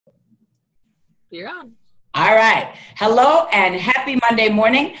You're on. All right. Hello and happy Monday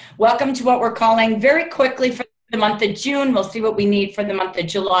morning. Welcome to what we're calling very quickly for the month of June. We'll see what we need for the month of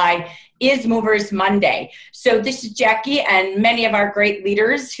July is Movers Monday. So this is Jackie and many of our great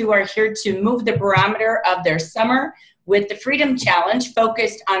leaders who are here to move the barometer of their summer with the Freedom Challenge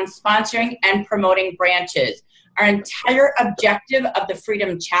focused on sponsoring and promoting branches. Our entire objective of the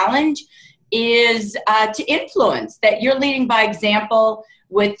Freedom Challenge is to influence that you're leading by example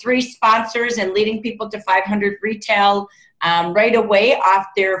with 3 sponsors and leading people to 500 retail right away off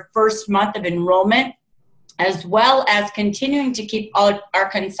their first month of enrollment, as well as continuing to keep all our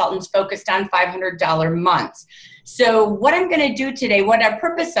consultants focused on $500 months. So what I'm going to do today, what our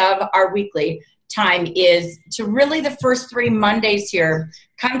purpose of our weekly time is to really the first 3 Mondays here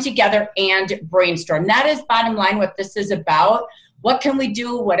come together and brainstorm. That is bottom line what this is about. What can we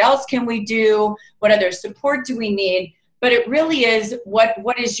do? What else can we do? What other support do we need? But it really is what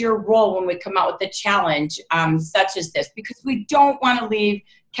is your role when we come out with a challenge such as this, because we don't want to leave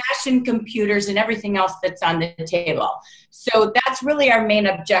cash and computers and everything else that's on the table. So that's really our main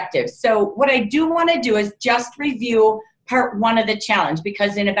objective. So what I do want to do is just review part 1 of the challenge,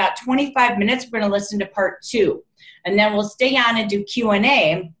 because in about 25 minutes, we're going to listen to part 2. And then we'll stay on and do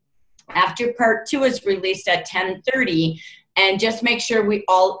Q&A after part 2 is released at 10:30. And just make sure we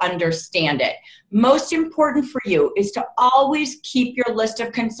all understand it. Most important for you is to always keep your list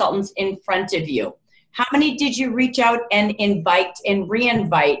of consultants in front of you. How many did you reach out and invite and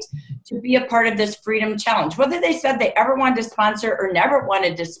re-invite to be a part of this Freedom Challenge? Whether they said they ever wanted to sponsor or never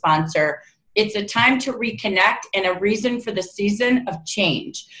wanted to sponsor, it's a time to reconnect and a reason for the season of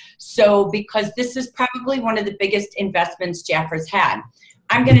change. So because this is probably one of the biggest investments Jafra's had.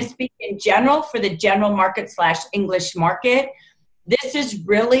 I'm going to speak in general for the general market / English market. This is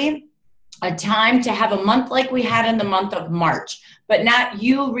really a time to have a month like we had in the month of March, but not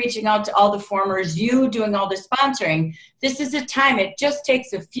you reaching out to all the formers, you doing all the sponsoring. This is a time, it just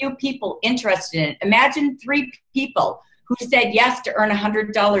takes a few people interested in it. Imagine 3 people who said yes to earn a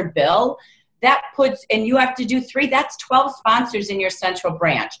 $100 bill. That puts, and you have to do 3, that's 12 sponsors in your central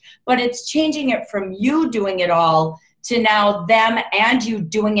branch. But it's changing it from you doing it all to now them and you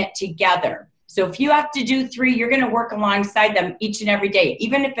doing it together. So if you have to do 3, you're going to work alongside them each and every day.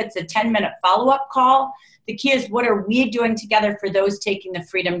 Even if it's a 10-minute follow-up call, the key is what are we doing together for those taking the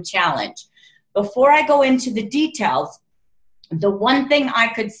Freedom Challenge. Before I go into the details, the one thing I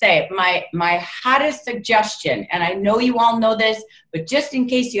could say, my hottest suggestion, and I know you all know this, but just in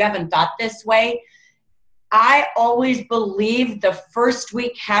case you haven't thought this way, I always believe the first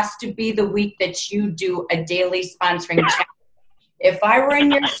week has to be the week that you do a daily sponsoring challenge. If I were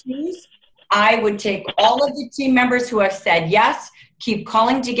in your shoes, I would take all of the team members who have said yes, keep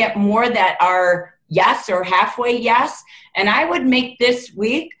calling to get more that are yes or halfway yes, and I would make this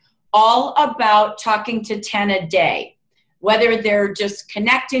week all about talking to 10 a day. Whether they're just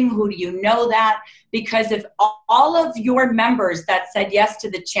connecting, who do you know that? Because if all of your members that said yes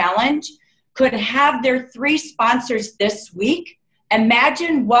to the challenge could have their 3 sponsors this week,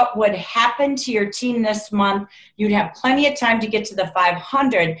 imagine what would happen to your team this month. You'd have plenty of time to get to the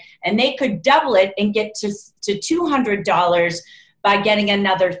 500, and they could double it and get to $200 by getting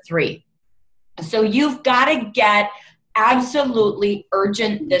another 3. So you've got to get absolutely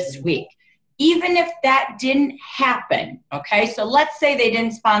urgent this week. Even if that didn't happen, okay? So let's say they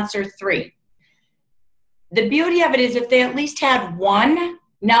didn't sponsor 3. The beauty of it is if they at least had 1,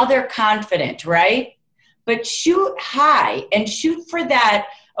 now they're confident, right? But shoot high and shoot for that.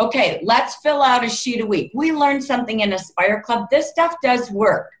 Okay, let's fill out a sheet a week. We learned something in Aspire Club. This stuff does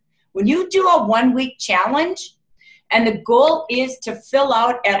work. When you do a 1-week challenge and the goal is to fill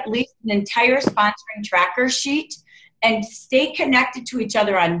out at least an entire sponsoring tracker sheet and stay connected to each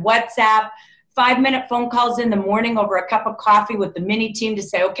other on WhatsApp, 5-minute phone calls in the morning over a cup of coffee with the mini team to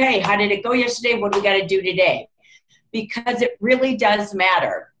say, okay, how did it go yesterday? What do we got to do today? Because it really does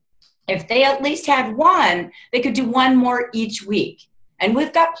matter. If they at least had 1, they could do 1 more each week. And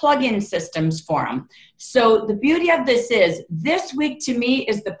we've got plug-in systems for them. So the beauty of this is, this week to me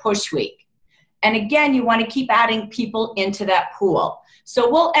is the push week. And again, you want to keep adding people into that pool. So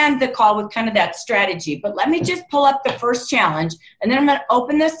we'll end the call with kind of that strategy. But let me just pull up the first challenge, and then I'm going to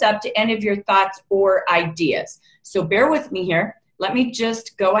open this up to any of your thoughts or ideas. So bear with me here. Let me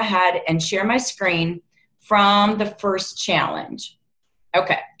just go ahead and share my screen from the first challenge.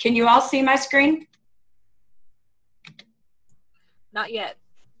 Okay, can you all see my screen? Not yet.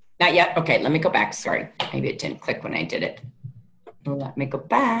 Not yet? Okay, let me go back. Sorry, maybe it didn't click when I did it. Let me go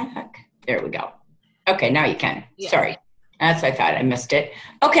back. There we go. Okay, now you can. Yeah. Sorry. That's what I thought. I missed it.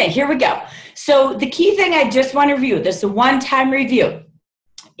 Okay, here we go. So the key thing I just want to review, this is a one-time review.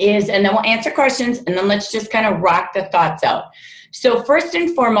 and then we'll answer questions, and then let's just kind of rock the thoughts out. So first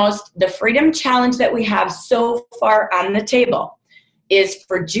and foremost, the Freedom Challenge that we have so far on the table is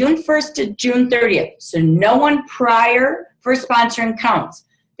for June 1st to June 30th. So no one prior for sponsoring counts.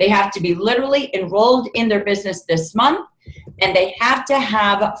 They have to be literally enrolled in their business this month, and they have to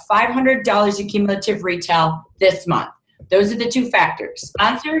have $500 in cumulative retail this month. Those are the two factors,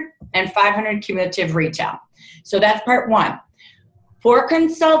 sponsored and 500 cumulative retail. So that's part one. For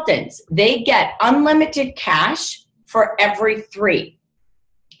consultants, they get unlimited cash for every 3.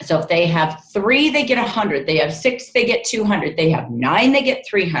 So if they have 3, they get 100. They have 6, they get 200. They have 9, they get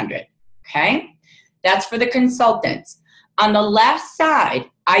 300. Okay? That's for the consultants. On the left side,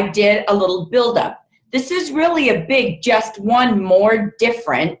 I did a little buildup. This is really a big, just one more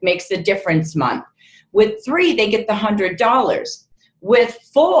different makes a difference month. With 3, they get the $100. With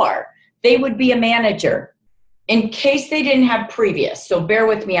 4, they would be a manager in case they didn't have previous. So bear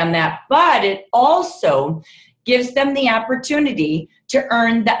with me on that. But it also gives them the opportunity to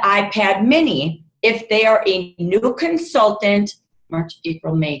earn the iPad mini if they are a new consultant, March,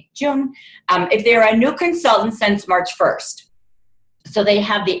 April, May, June, if they're a new consultant since March 1st. So they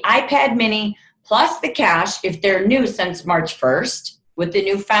have the iPad mini plus the cash if they're new since March 1st with the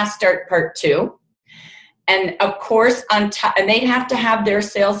new Fast Start Part 2. And of course, and they'd have to have their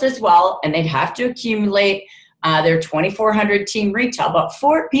sales as well, and they'd have to accumulate their 2,400 team retail. But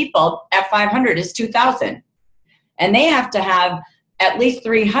 4 people at 500 is 2,000. And they have to have at least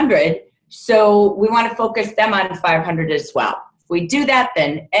 300. So we want to focus them on 500 as well. If we do that,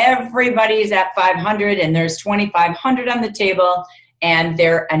 then everybody's at 500 and there's 2,500 on the table, and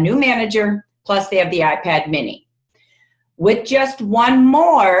they're a new manager, plus they have the iPad mini. With just one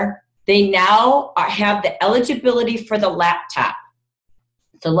more, they now have the eligibility for the laptop.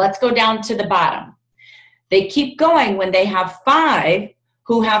 So let's go down to the bottom. They keep going when they have 5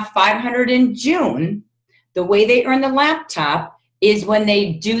 who have 500 in June. The way they earn the laptop is when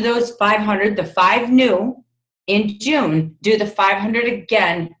they do those 500, the 5 new in June, do the 500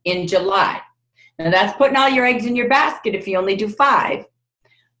 again in July. Now that's putting all your eggs in your basket if you only do 5.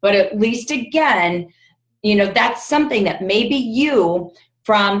 But at least again, you know, that's something that maybe you,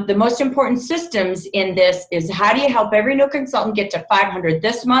 from the most important systems in this is how do you help every new consultant get to 500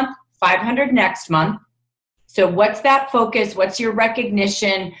 this month, 500 next month. So what's that focus? What's your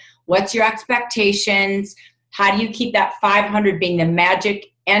recognition? What's your expectations? How do you keep that 500 being the magic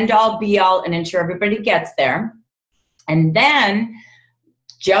end all be all and ensure everybody gets there? And then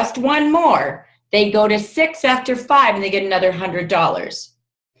just one more. They go to 6 after 5 and they get another $100.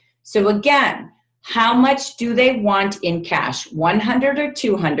 So again, how much do they want in cash? 100 or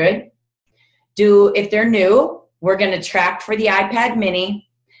 200? If they're new, we're going to track for the iPad mini,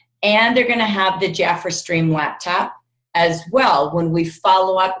 and they're going to have the Jafra Stream laptop as well when we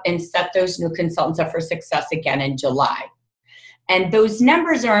follow up and set those new consultants up for success again in July. And those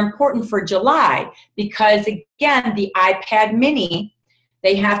numbers are important for July because, again, the iPad mini,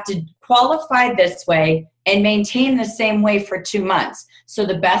 they have to qualify this way and maintain the same way for 2 months. So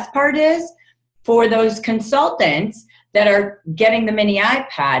the best part is for those consultants that are getting the mini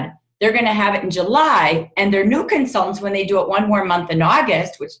iPad, they're going to have it in July, and their new consultants, when they do it one more month in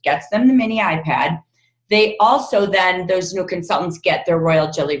August, which gets them the mini iPad, they also then, those new consultants get their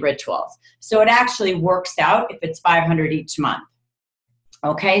Royal Jelly Rituals. So it actually works out if it's 500 each month.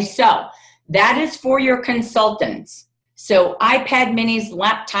 Okay, so that is for your consultants. So iPad minis,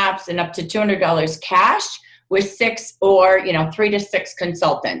 laptops, and up to $200 cash with 6 or 3 to 6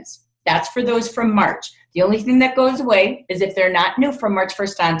 consultants. That's for those from March. The only thing that goes away is if they're not new from March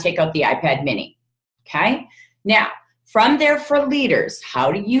 1st on, take out the iPad mini. Okay? Now, from there for leaders,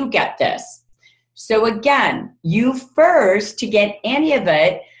 how do you get this? So again, you first, to get any of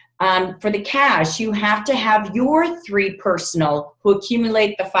it, for the cash, you have to have your 3 personal who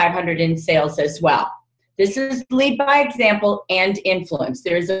accumulate the 500 in sales as well. This is lead by example and influence.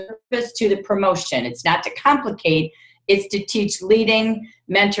 There's a purpose to the promotion. It's not to complicate, it's to teach leading,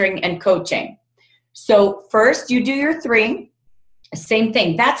 mentoring, and coaching. So first you do your 3, same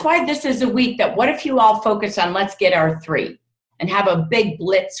thing. That's why this is a week that what if you all focus on let's get our 3 and have a big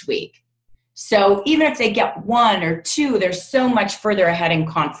blitz week. So even if they get 1 or 2, they're so much further ahead in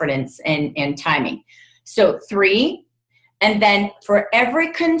confidence and timing. So 3, and then for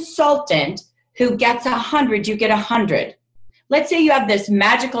every consultant who gets 100, you get 100. Let's say you have this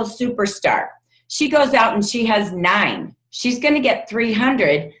magical superstar. She goes out and she has 9. She's going to get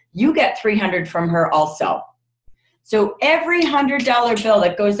 300. You get 300 from her also. So every $100 bill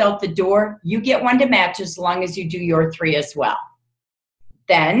that goes out the door, you get 1 to match as long as you do your 3 as well.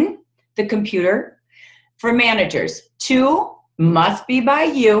 Then the computer for managers. 2 must be by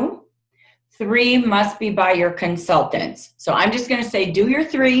you. 3 must be by your consultants. So I'm just going to say do your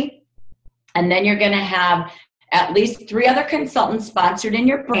 3, and then you're going to have at least 3 other consultants sponsored in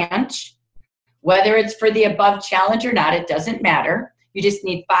your branch. Whether it's for the above challenge or not, it doesn't matter. You just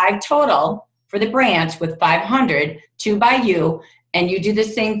need 5 total for the branch with 500, 2 by you, and you do the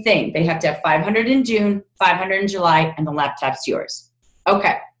same thing. They have to have 500 in June, 500 in July, and the laptop's yours.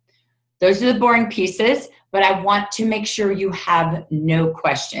 Okay, those are the boring pieces, but I want to make sure you have no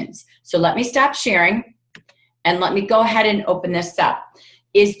questions. So let me stop sharing, and let me go ahead and open this up.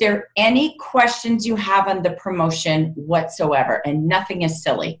 Is there any questions you have on the promotion whatsoever? And nothing is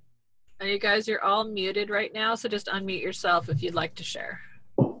silly. You guys, you're all muted right now, so just unmute yourself if you'd like to share.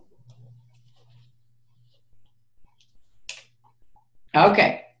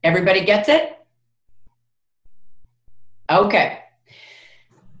 Okay, everybody gets it? Okay.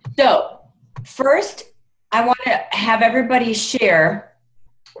 So first, I want to have everybody share,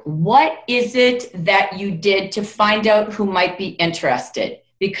 what is it that you did to find out who might be interested?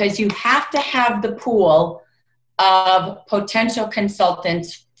 Because you have to have the pool of potential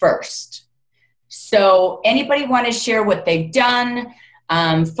consultants first. So anybody want to share what they've done?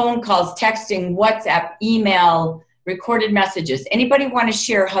 Phone calls, texting, WhatsApp, email, recorded messages. Anybody want to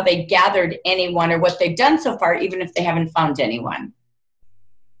share how they gathered anyone or what they've done so far, even if they haven't found anyone?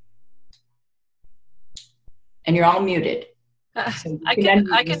 And you're all muted. So I can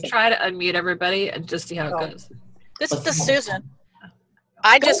try to unmute everybody and just see how it goes. This is Susan.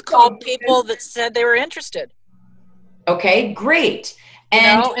 I just called people that said they were interested. Okay, great.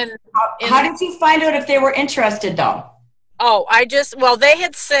 And, how did you find out if they were interested, though? Oh, they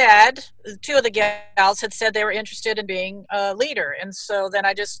had said, 2 of the gals had said they were interested in being a leader. And so then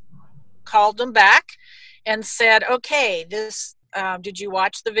I just called them back and said, okay, did you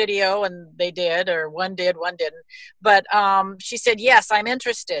watch the video? And they did, or one did, one didn't. But she said, yes, I'm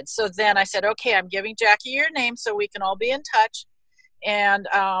interested. So then I said, okay, I'm giving Jackie your name so we can all be in touch. And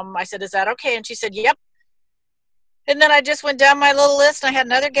I said, is that okay? And she said, yep. And then I just went down my little list. And I had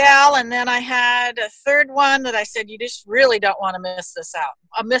another gal, and then I had a 3rd one that I said, you just really don't want to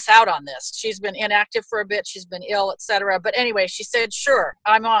miss out on this. She's been inactive for a bit. She's been ill, etc. But anyway, she said, sure,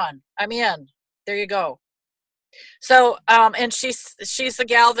 I'm in. There you go. So, and she's the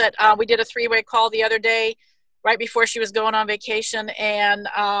gal that we did a 3-way call the other day, right before she was going on vacation. And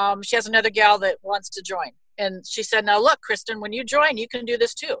she has another gal that wants to join. And she said, now look, Kristen, when you join, you can do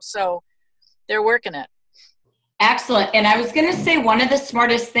this too. So they're working it. Excellent. And I was going to say, one of the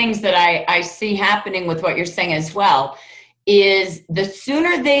smartest things that I see happening with what you're saying as well is the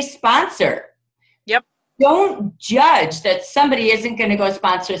sooner they sponsor. Yep. Don't judge that somebody isn't going to go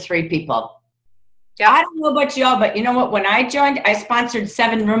sponsor 3 people. Yeah. I don't know about y'all, but you know what? When I joined, I sponsored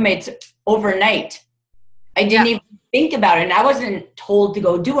 7 roommates overnight. I didn't even think about it. And I wasn't told to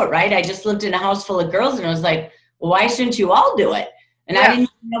go do it, right? I just lived in a house full of girls, and I was like, well, why shouldn't you all do it? And I didn't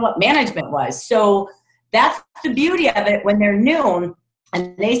even know what management was. So that's the beauty of it. When they're new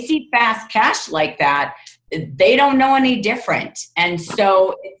and they see fast cash like that, they don't know any different. And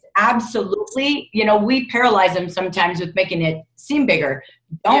so it's absolutely, we paralyze them sometimes with making it seem bigger.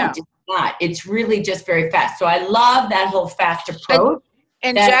 It's not. It's really just very fast. So I love that whole fast approach.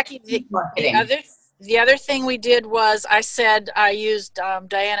 And Jackie, the other thing we did was I used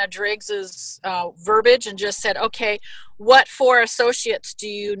Diana Driggs's verbiage and just said, okay, what 4 associates do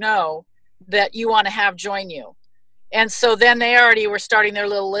you know that you want to have join you? And so then they already were starting their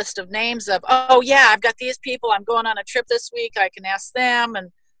little list of names of, oh yeah, I've got these people. I'm going on a trip this week. I can ask them.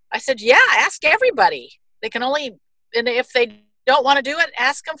 And I said, yeah, ask everybody. They can only, and if they don't want to do it,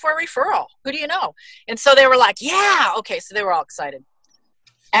 ask them for a referral. Who do you know? And so they were like, yeah. Okay. So they were all excited.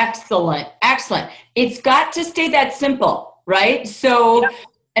 Excellent. Excellent. It's got to stay that simple, right? So,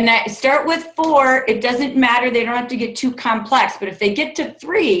 and I start with 4. It doesn't matter. They don't have to get too complex, but if they get to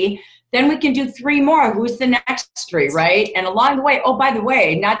 3, then we can do 3 more. Who's the next 3, right? And along the way, oh, by the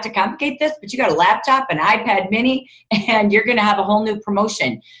way, not to complicate this, but you got a laptop, an iPad mini, and you're going to have a whole new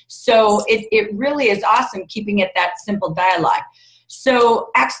promotion. So it really is awesome keeping it that simple dialogue.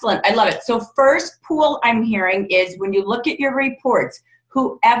 So excellent. I love it. So first pool I'm hearing is when you look at your reports,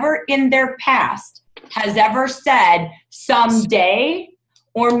 whoever in their past has ever said someday,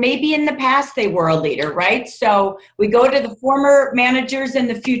 or maybe in the past they were a leader, right? So we go to the former managers and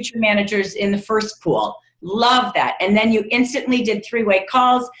the future managers in the first pool. Love that. And then you instantly did 3-way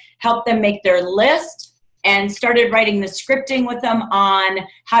calls, helped them make their list, and started writing the scripting with them on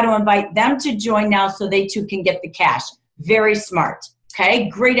how to invite them to join now so they too can get the cash. Very smart. Okay,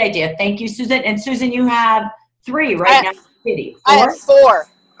 great idea. Thank you, Susan. And Susan, you have 3 right now. 4?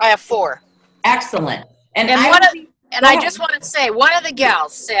 I have 4. Excellent. And And I just want to say, one of the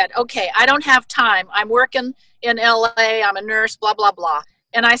gals said, okay, I don't have time. I'm working in LA. I'm a nurse, blah, blah, blah.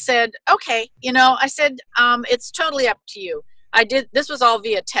 And I said, okay, I said, it's totally up to you. This was all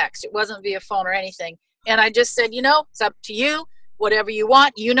via text. It wasn't via phone or anything. And I just said, it's up to you, whatever you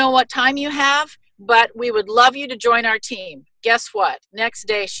want. You know what time you have, but we would love you to join our team. Guess what? Next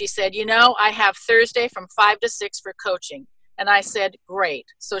day she said, I have Thursday from 5 to 6 for coaching. And I said, great.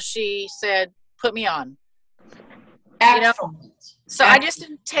 So she said, put me on. Excellent. So I just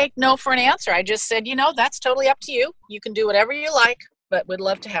didn't take no for an answer. I just said, that's totally up to you. You can do whatever you like, but we'd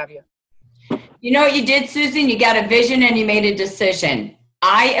love to have you. You know what you did, Susan? You got a vision and you made a decision.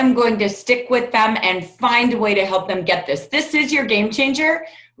 I am going to stick with them and find a way to help them get this. This is your game changer.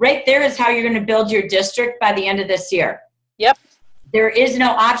 Right there is how you're going to build your district by the end of this year. Yep. There is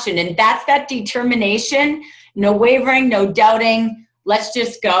no option. And that's that determination, no wavering, no doubting. Let's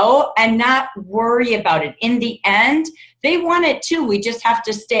just go and not worry about it. In the end, they want it too. We just have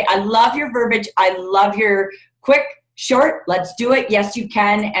to stay. I love your verbiage. I love your quick, short, let's do it. Yes, you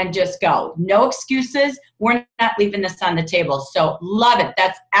can. And just go. No excuses. We're not leaving this on the table. So love it.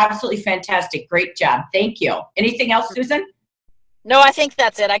 That's absolutely fantastic. Great job. Thank you. Anything else, Susan? No, I think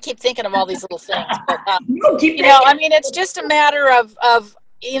that's it. I keep thinking of all these little things. But, it's just a matter of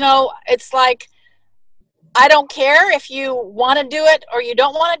it's like, I don't care if you want to do it or you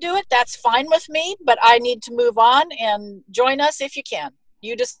don't want to do it. That's fine with me, but I need to move on and join us if you can.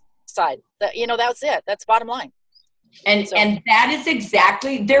 You decide. That's it. That's bottom line. And that is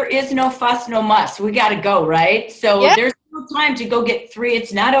exactly, there is no fuss, no muss. We got to go, right? So There's no time to go get 3.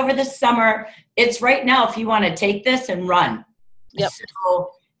 It's not over the summer. It's right now if you want to take this and run. Yep.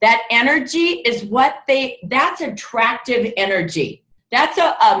 So that energy is that's attractive energy. That's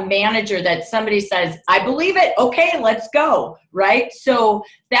a manager that somebody says, I believe it. Okay, let's go. Right? So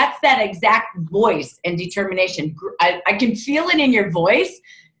that's that exact voice and determination. I can feel it in your voice.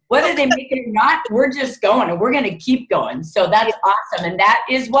 Whether they make it or not, we're just going and we're going to keep going. So that's awesome. And that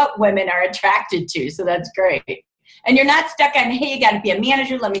is what women are attracted to. So that's great. And you're not stuck on, hey, you got to be a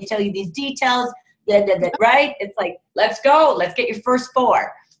manager. Let me tell you these details. Right? It's like, let's go. Let's get your first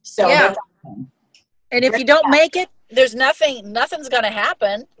 4. So that's awesome. And if you don't make it, there's nothing's going to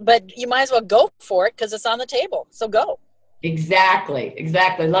happen, but you might as well go for it because it's on the table. So go. Exactly.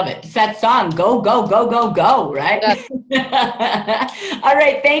 Love it. It's that song, go, go, go, go, go, right? All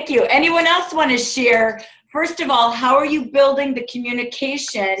right. Thank you. Anyone else want to share? First of all, how are you building the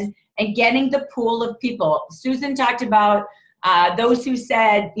communication and getting the pool of people? Susan talked about those who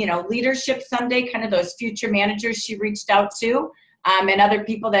said, leadership someday, kind of those future managers she reached out to, and other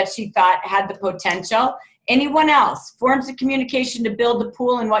people that she thought had the potential. Anyone else? Forms of communication to build the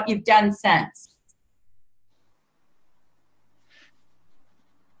pool and what you've done since.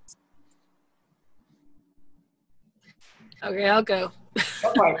 Okay, I'll go.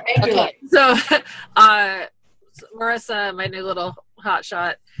 Go for it. Thank you. Okay. So, Marissa, my new little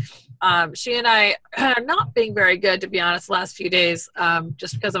hotshot, she and I are not being very good, to be honest, the last few days,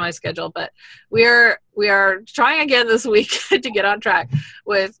 just because of my schedule. But we are trying again this week to get on track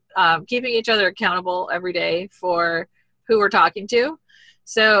with keeping each other accountable every day for who we're talking to.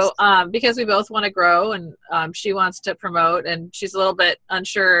 So because we both want to grow and she wants to promote and she's a little bit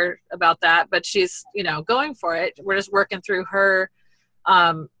unsure about that, but she's, going for it. We're just working through her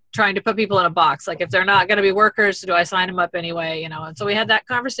trying to put people in a box. Like if they're not going to be workers, do I sign them up anyway? And so we had that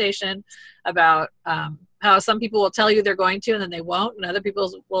conversation about how some people will tell you they're going to and then they won't, and other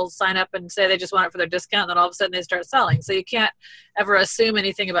people will sign up and say they just want it for their discount, and then all of a sudden they start selling. So you can't ever assume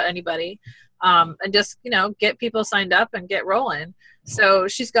anything about anybody, and just get people signed up and get rolling. So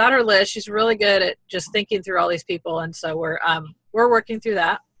she's got her list. She's really good at just thinking through all these people, and so we're working through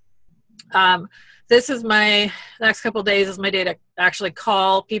that. This is the next couple of days is my day to actually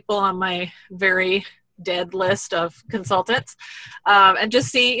call people on my very dead list of consultants, and just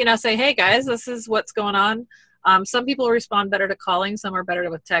see, say, hey guys, this is what's going on. Some people respond better to calling, some are better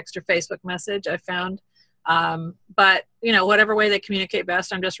with text or Facebook message, I found. But whatever way they communicate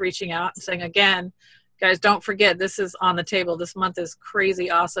best, I'm just reaching out and saying, again, guys, don't forget, this is on the table. This month is crazy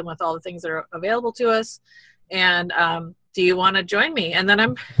awesome with all the things that are available to us. And do you want to join me? And then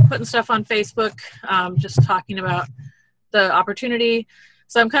I'm putting stuff on Facebook, just talking about the opportunity.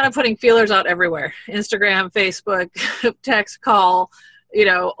 So I'm kind of putting feelers out everywhere. Instagram, Facebook, text, call,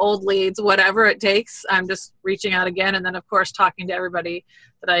 old leads, whatever it takes. I'm just reaching out again. And then, of course, talking to everybody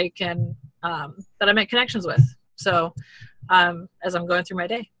that I can, that I make connections with. So as I'm going through my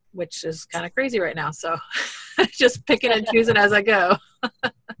day, which is kind of crazy right now. So just picking and choosing as I go.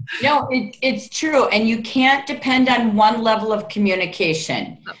 No, it's true. And you can't depend on one level of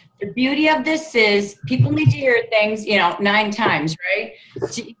communication. The beauty of this is people need to hear things, 9 times, right?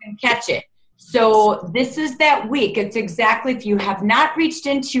 To even catch it. So this is that week. It's exactly, if you have not reached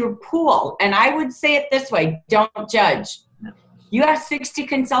into your pool, and I would say it this way, don't judge. You have 60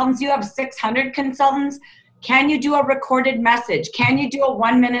 consultants, you have 600 consultants. Can you do a recorded message? Can you do a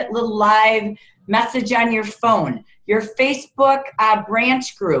 1-minute little live message on your phone? Your Facebook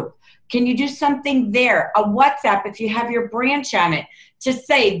branch group. Can you do something there? A WhatsApp, if you have your branch on it, to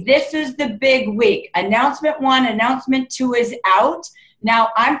say, this is the big week. Announcement 1, announcement 2 is out. Now,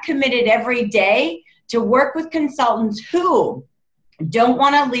 I'm committed every day to work with consultants who don't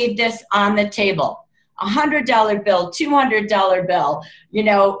want to leave this on the table. $100 bill, $200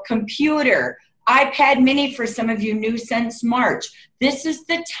 bill, computer, iPad mini for some of you new since March. This is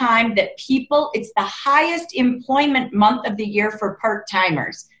the time that it's the highest employment month of the year for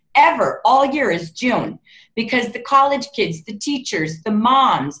part-timers. Ever, all year is June, because the college kids, the teachers, the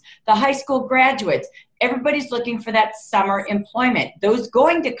moms, the high school graduates, everybody's looking for that summer employment. Those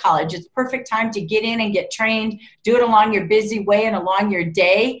going to college, it's perfect time to get in and get trained, do it along your busy way and along your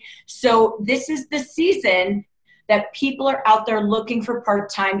day. So this is the season that people are out there looking for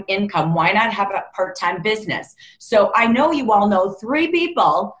part-time income. Why not have a part-time business? So I know you all know 3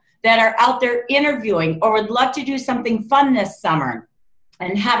 people that are out there interviewing or would love to do something fun this summer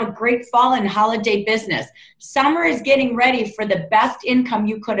and have a great fall and holiday business. Summer is getting ready for the best income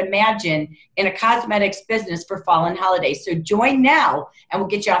you could imagine in a cosmetics business for fall and holiday. So join now and we'll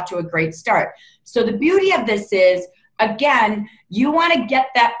get you off to a great start. So the beauty of this is, again, you want to get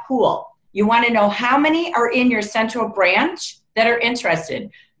that pool. You want to know how many are in your central branch that are interested.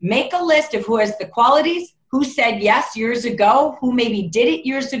 Make a list of who has the qualities, who said yes years ago, who maybe did it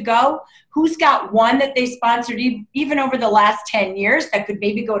years ago, who's got one that they sponsored even over the last 10 years that could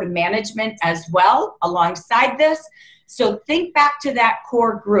maybe go to management as well alongside this. So think back to that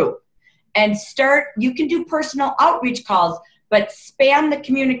core group and you can do personal outreach calls, but spam the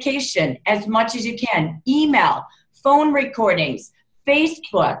communication as much as you can. Email, phone recordings,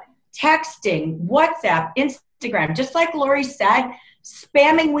 Facebook, texting, WhatsApp, Instagram. Just like Lori said,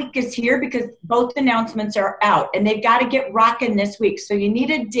 spamming week is here because both announcements are out and they've got to get rocking this week. So you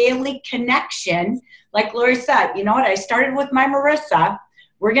need a daily connection. Like Lori said, you know what? I started with my Marissa.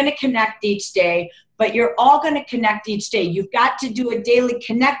 We're going to connect each day, but you're all going to connect each day. You've got to do a daily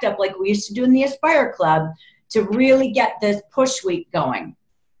connect up like we used to do in the Aspire Club to really get this push week going.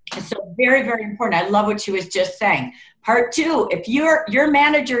 So very, very important. I love what she was just saying. Part 2, if your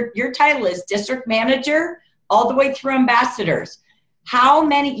manager, your title is district manager all the way through ambassadors,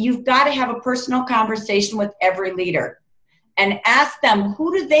 you've got to have a personal conversation with every leader and ask them,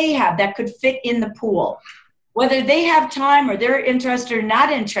 who do they have that could fit in the pool? Whether they have time or they're interested or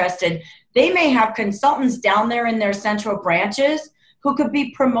not interested, they may have consultants down there in their central branches who could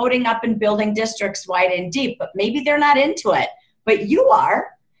be promoting up and building districts wide and deep, but maybe they're not into it, but you are.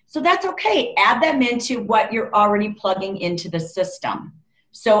 So that's okay. Add them into what you're already plugging into the system.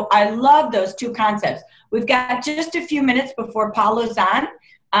 So I love those 2 concepts. We've got just a few minutes before Paulo's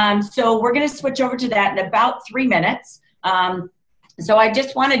on. So we're going to switch over to that in about 3 minutes. So I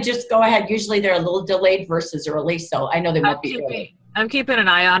just want to go ahead. Usually they're a little delayed versus early, so I know they won't be early. I'm keeping an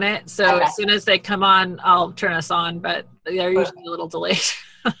eye on it. So as soon as they come on, I'll turn us on, but they're usually a little delayed.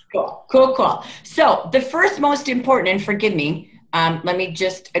 Cool. So the first most important, and forgive me, let me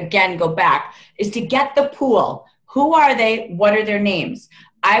just again go back, is to get the pool. Who are they? What are their names?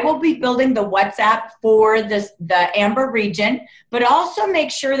 I will be building the WhatsApp for the Amber region, but also make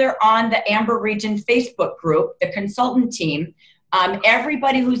sure they're on the Amber region Facebook group, the consultant team.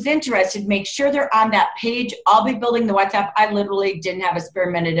 Everybody who's interested, make sure they're on that page. I'll be building the WhatsApp. I literally didn't have a spare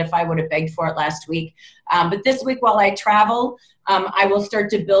minute if I would have begged for it last week. But this week while I travel, I will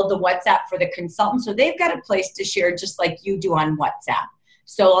start to build the WhatsApp for the consultants. So they've got a place to share just like you do on WhatsApp.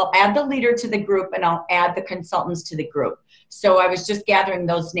 So I'll add the leader to the group and I'll add the consultants to the group. So I was just gathering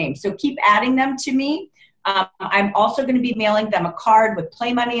those names. So keep adding them to me. I'm also going to be mailing them a card with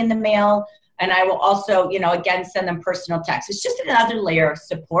Play Money in the mail. And I will also, again, send them personal texts. It's just another layer of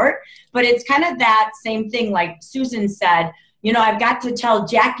support. But it's kind of that same thing like Susan said, I've got to tell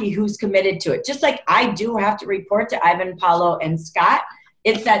Jackie who's committed to it. Just like I do have to report to Ivan, Paulo, and Scott.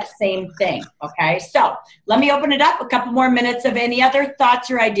 It's that same thing, okay? So let me open it up, a couple more minutes of any other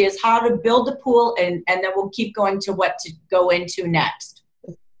thoughts or ideas, how to build a pool, and then we'll keep going to what to go into next.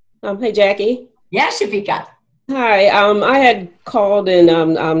 Hey, Jackie. Yeah, Shafika. Hi, I had called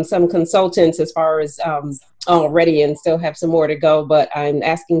in some consultants as far as already and still have some more to go, but I'm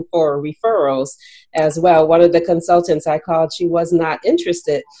asking for referrals as well. One of the consultants I called, she was not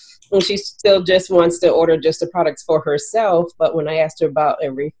interested. And she still just wants to order just the products for herself. But when I asked her about a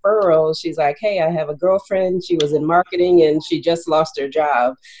referral, she's like, hey, I have a girlfriend. She was in marketing and she just lost her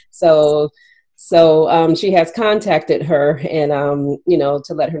job. So she has contacted her and,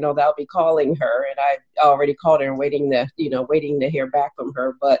 to let her know that I'll be calling her. And I already called her and waiting to hear back from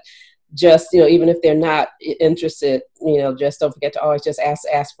her. But just, even if they're not interested, just don't forget to always just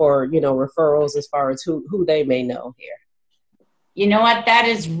ask for, referrals as far as who they may know here. You know what? That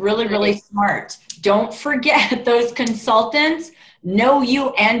is really, really smart. Don't forget those consultants know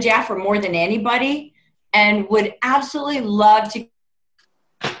you and Jafra more than anybody and would absolutely love to.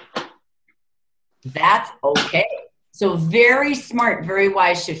 That's okay. So very smart, very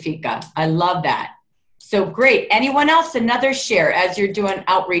wise, Shafika. I love that. So great. Anyone else? Another share as you're doing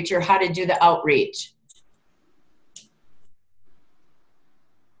outreach or how to do the outreach.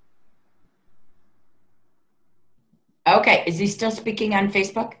 Okay. Is he still speaking on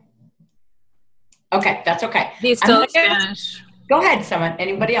Facebook? Okay. That's okay. He's still in Spanish. Go ahead, someone.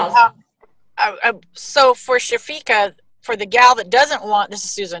 Anybody else? So for Shafika, for the gal that doesn't want, this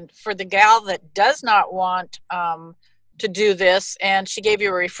is Susan, for the gal that does not want to do this and she gave you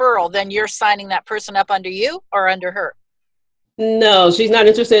a referral, then you're signing that person up under you or under her? No, she's not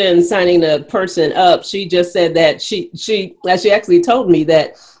interested in signing the person up. She just said that she actually told me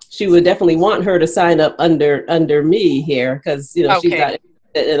that she would definitely want her to sign up under me here because, she's not,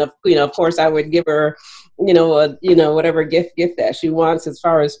 and of course I would give her, whatever gift that she wants as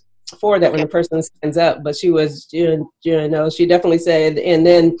far as for that when the person signs up. But she was, she definitely said, and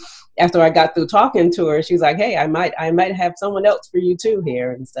then after I got through talking to her, she's like, hey, I might have someone else for you too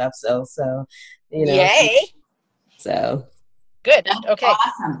here and stuff. So, Yay. So. Good. That's okay.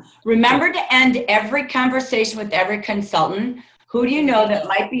 Awesome. Remember to end every conversation with every consultant. Who do you know that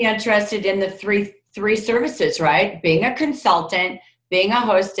might be interested in the three services, right? Being a consultant, being a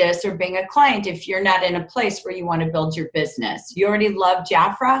hostess, or being a client if you're not in a place where you want to build your business. You already love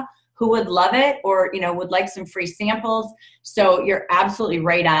Jafra, who would love it or, would like some free samples. So you're absolutely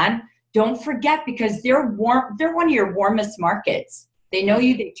right on. Don't forget because they're one of your warmest markets. They know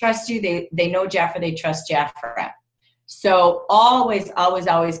you, they trust you, they know Jafra, they trust Jafra. So always, always,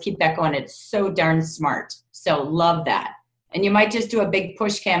 always keep that going. It's so darn smart. So love that. And you might just do a big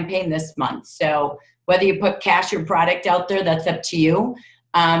push campaign this month. So whether you put cash or product out there, that's up to you.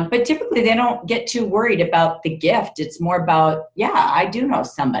 But typically they don't get too worried about the gift. It's more about, yeah, I do know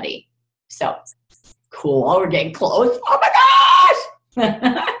somebody. So cool. We're getting close. Oh my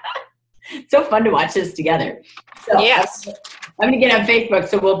gosh. So fun to watch this together. So yes. I'm going to get on Facebook.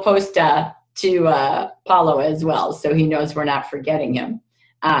 So we'll post to Paulo as well. So he knows we're not forgetting him.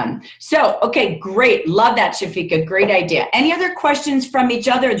 Okay, great. Love that, Shafika. Great idea. Any other questions from each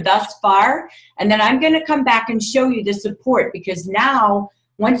other thus far? And then I'm going to come back and show you the support because now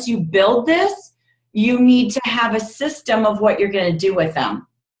once you build this, you need to have a system of what you're going to do with them.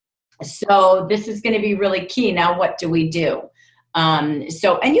 So this is going to be really key. Now, what do we do? And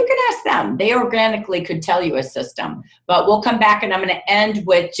you can ask them. They organically could tell you a system, but we'll come back and I'm going to end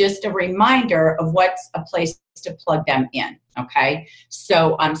with just a reminder of what's a place to plug them in. Okay.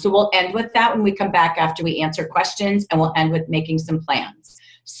 So we'll end with that when we come back after we answer questions and we'll end with making some plans.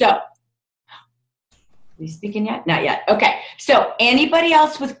 So are you speaking yet? Not yet. Okay. So anybody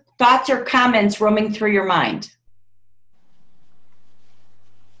else with thoughts or comments roaming through your mind?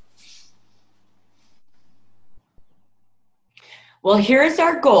 Well, here's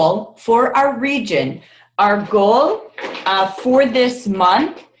our goal for our region. Our goal for this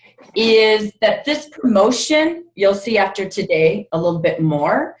month is that this promotion, you'll see after today a little bit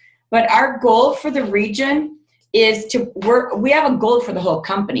more, but our goal for the region is we have a goal for the whole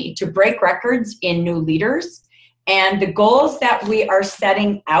company to break records in new leaders. And the goals that we are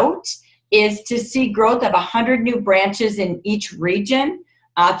setting out is to see growth of 100 new branches in each region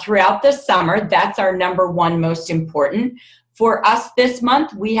throughout the summer. That's our number one most important. For us this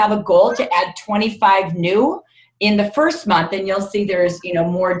month, we have a goal to add 25 new in the first month, and you'll see there's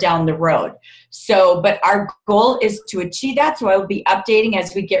more down the road. So, but our goal is to achieve that. So I will be updating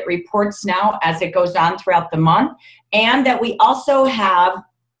as we get reports now as it goes on throughout the month. And that we also have,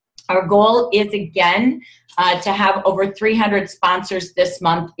 our goal is again to have over 300 sponsors this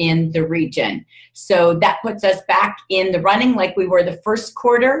month in the region. So that puts us back in the running like we were the first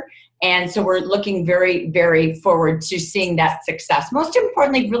quarter. And so we're looking very, very forward to seeing that success. Most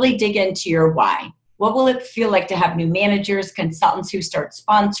importantly, really dig into your why. What will it feel like to have new managers, consultants who start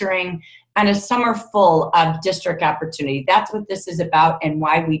sponsoring, and a summer full of district opportunity? That's what this is about and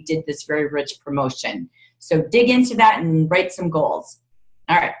why we did this very rich promotion. So dig into that and write some goals.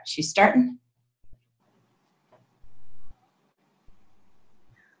 All right, she's starting.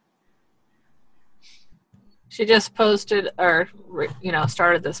 She just posted or,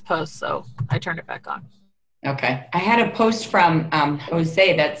 started this post, so I turned it back on. Okay. I had a post from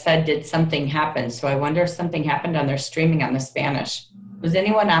Jose that said, did something happen? So I wonder if something happened on their streaming on the Spanish. Was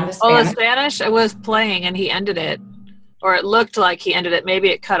anyone on the Spanish? Oh, the Spanish, it was playing and he ended it. Or it looked like he ended it. Maybe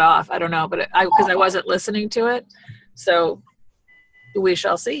it cut off. I don't know. But because I wasn't listening to it. So we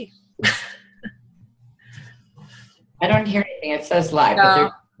shall see. I don't hear anything. It says live, No.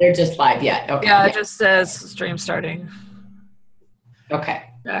 but they're just live yet. Okay. Yeah, it just says stream starting. Okay.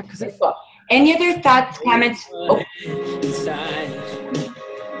 Yeah, because any other thoughts, comments? Oh. I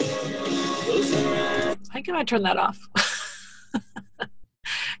think I might turn that off.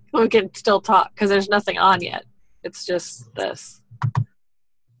 We can still talk because there's nothing on yet. It's just this.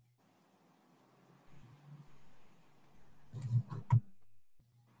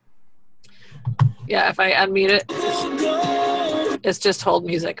 Yeah, if I unmute it, it's just hold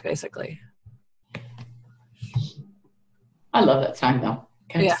music, basically. I love that song, though.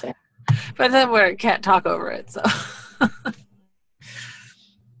 Yeah. But then we can't talk over it, so.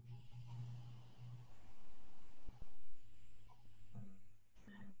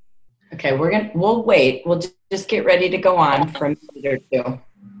 Okay, we'll wait. We'll just get ready to go on for a minute or two.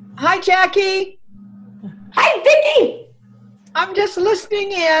 Hi, Jackie. Hi, Vicki. I'm just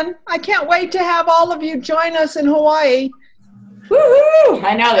listening in. I can't wait to have all of you join us in Hawaii. Woohoo!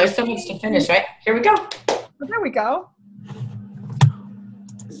 I know, there's so much to finish, right? Here we go. There we go.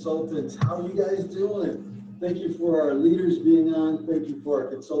 Consultants, how are you guys doing? Thank you for our leaders being on. Thank you for our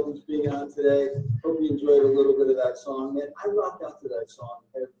consultants being on today. Hope you enjoyed a little bit of that song. Man, I rock out to that song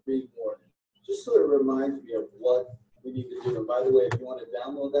every morning, just so it reminds me of what we need to do. And by the way, if you want to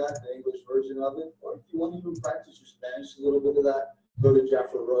download that, the English version of it, or if you want to even practice your Spanish a little bit of that, go to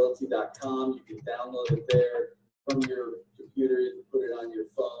JaffaRoyalty.com. You can download it there from your computer. You can put it on your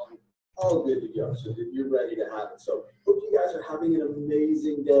phone. All good to go. So that you're ready to have it. So hope you guys are having an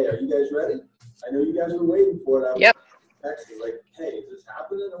amazing day. Are you guys ready? I know you guys were waiting for it. Yep. Text is like, hey, is this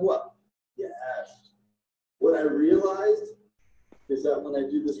happening or what? Yes. What I realized is that when I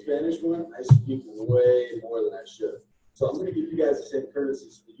do the Spanish one, I speak way more than I should. So I'm going to give you guys the same courtesy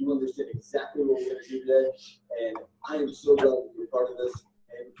so that you understand exactly what we're going to do today. And I am so glad that you're part of this.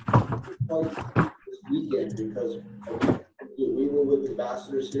 And part of this weekend because we were with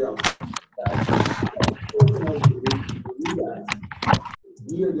ambassadors here.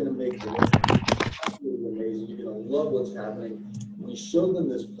 We are going to make this absolutely amazing. You're going to love what's happening. We showed them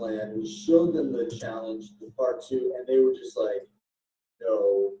this plan. We showed them the challenge, the part 2, and they were just like,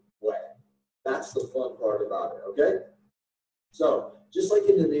 no way. That's the fun part about it, okay? So, just like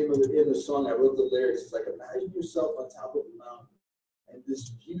in the song, I wrote the lyrics. It's like, imagine yourself on top of a mountain and this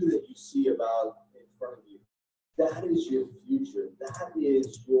view that you see about in front of you. That is your future. That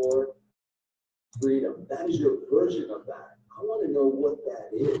is your freedom. That is your version of that. I want to know what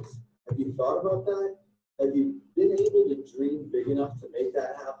that is. Have you thought about that? Have you been able to dream big enough to make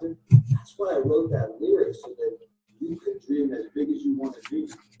that happen? That's why I wrote that lyric, so that you could dream as big as you want to dream.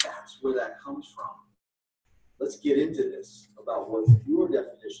 That's where that comes from. Let's get into this about what your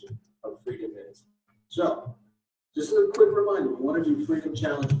definition of freedom is. So, just a quick reminder, we want to do Freedom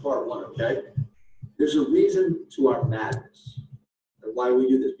Challenge Part 1, okay? There's a reason to our madness and why we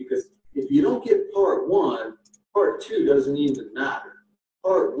do this, because if you don't get Part 1, Part 2 doesn't even matter.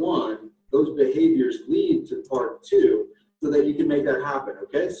 Part 1, those behaviors lead to Part 2 so that you can make that happen,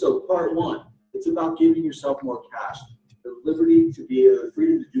 okay? So Part 1, it's about giving yourself more cash, the liberty to be the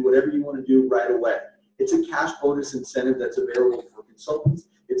freedom to do whatever you want to do right away. It's a cash bonus incentive that's available for consultants.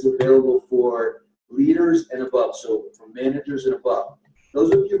 It's available for leaders and above, so for managers and above.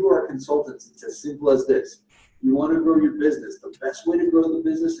 Those of you who are consultants, it's as simple as this. You want to grow your business. The best way to grow the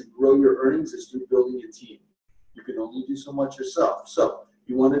business and grow your earnings is through building a team. You can only do so much yourself. So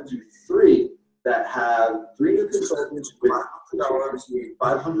you want to do 3 that have 3 new consultants with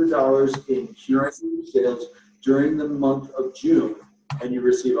 $500 in cumulative sales during the month of June, and you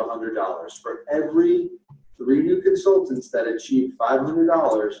receive $100. For every 3 new consultants that achieve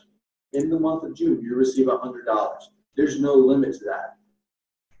 $500 in the month of June, you receive $100. There's no limit to that.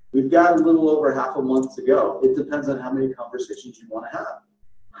 We've got a little over half a month to go. It depends on how many conversations you want to have.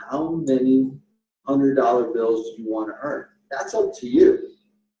 How many $100 bills do you want to earn? That's up to you.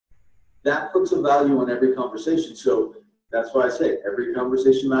 That puts a value on every conversation. So that's why I say every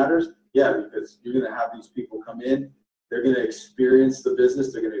conversation matters. Yeah, because you're going to have these people come in. They're going to experience the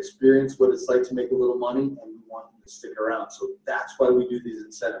business. They're going to experience what it's like to make a little money, and we want them to stick around. So that's why we do these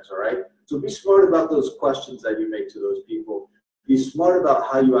incentives, all right? So be smart about those questions that you make to those people. Be smart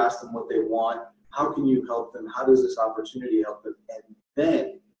about how you ask them what they want. How can you help them? How does this opportunity help them? And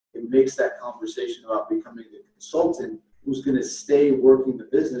then it makes that conversation about becoming a consultant who's going to stay working the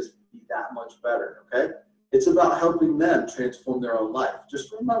business be that much better, okay? It's about helping them transform their own life.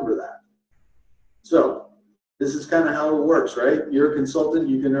 Just remember that. So this is kind of how it works, right? You're a consultant,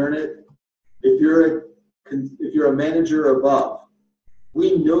 you can earn it. If you're a manager or above,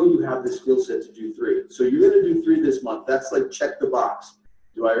 we know you have the skill set to do 3. So you're going to do 3 this month. That's like check the box.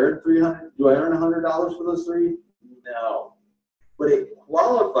 Do I earn $300? Do I earn $100 for those 3? No. But it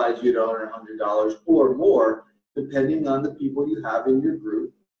qualifies you to earn $100 or more depending on the people you have in your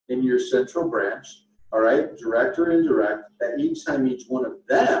group, in your central branch, all right, direct or indirect, that each time each one of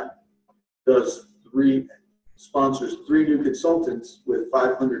them sponsors 3 new consultants with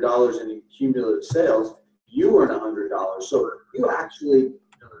 $500 in cumulative sales, you earn $100. So you actually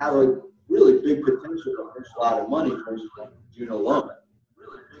have a really big potential to earn a lot of money from June alone.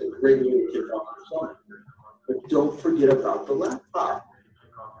 It's a great way to kick off your summer. But don't forget about the laptop.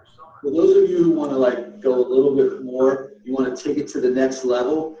 For those of you who want to like go a little bit more, you want to take it to the next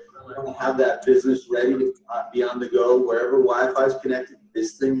level, you want to have that business ready to be on the go wherever Wi-Fi is connected.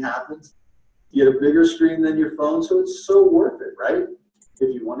 This thing happens. You get a bigger screen than your phone, so it's so worth it, right?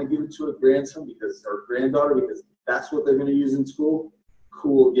 If you want to give it to a grandson or granddaughter because that's what they're going to use in school,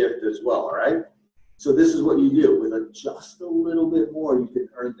 cool gift as well, all right? So this is what you do. With just a little bit more, you can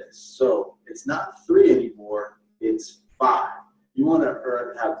earn this. So it's not 3 anymore, it's 5. You want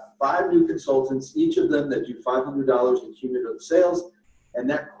to have 5 new consultants, each of them that do $500 in cumulative sales, and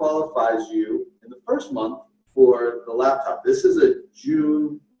that qualifies you in the first month for the laptop. This is a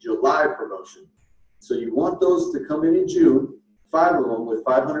June-July promotion. So you want those to come in June, 5 of them with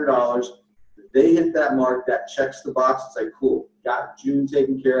 $500. If they hit that mark, that checks the box. It's like, cool, got June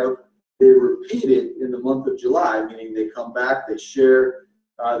taken care of. They repeat it in the month of July, meaning they come back, they share,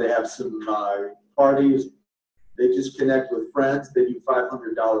 they have some parties, they just connect with friends. They do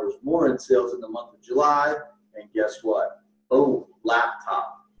 $500 more in sales in the month of July, and guess what? Oh,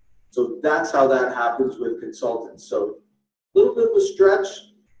 laptop. So that's how that happens with consultants. So a little bit of a stretch,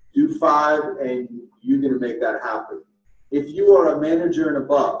 do 5, and you're going to make that happen. If you are a manager and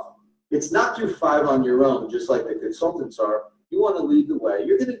above, it's not do 5 on your own, just like the consultants are. You want to lead the way.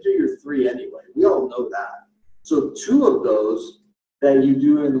 You're going to do your 3 anyway. We all know that. So 2 of those that you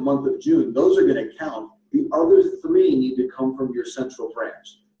do in the month of June, those are going to count. The other 3 need to come from your central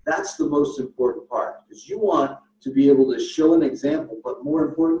branch. That's the most important part because you want to be able to show an example, but more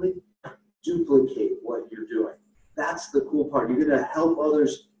importantly, duplicate what you're doing. That's the cool part. You're going to help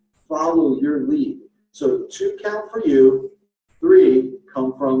others follow your lead. So 2 count for you, 3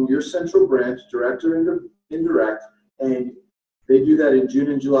 come from your central branch, direct or indirect, and they do that in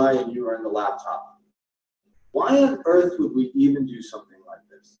June and July, and you earn the laptop. Why on earth would we even do something like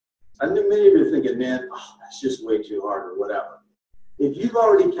this? I think many of you are thinking, man, that's just way too hard or whatever. If you've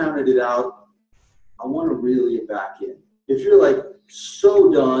already counted it out, I want to reel you back in. If you're like,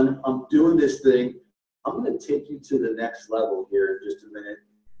 so done, I'm doing this thing, I'm going to take you to the next level here in just a minute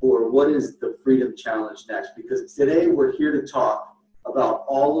for what is the Freedom Challenge next. Because today we're here to talk about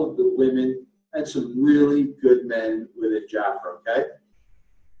all of the women and some really good men within Jafra, okay?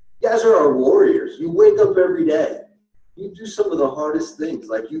 You guys are our warriors. You wake up every day. You do some of the hardest things,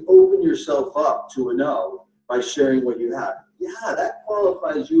 like you open yourself up to a no by sharing what you have. Yeah, that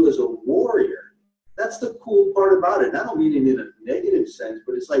qualifies you as a warrior. That's the cool part about it. And I don't mean it in a negative sense,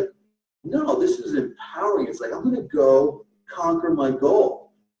 but it's like, no, this is empowering. It's like, I'm going to go conquer my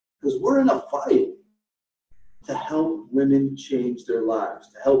goal because we're in a fight to help women change their lives,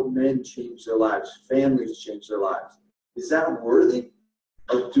 to help men change their lives, families change their lives. Is that worthy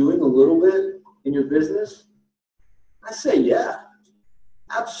of doing a little bit in your business? I say, yeah,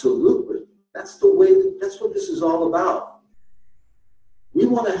 absolutely. That's the way, that's what this is all about. We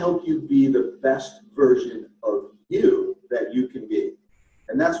want to help you be the best version of you that you can be.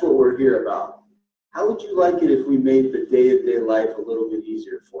 And that's what we're here about. How would you like it if we made the day-to-day life a little bit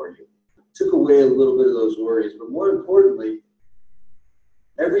easier for you? Took away a little bit of those worries, but more importantly,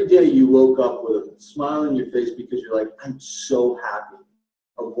 every day you woke up with a smile on your face because you're like, I'm so happy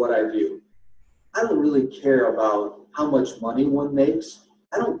of what I do. I don't really care about how much money one makes.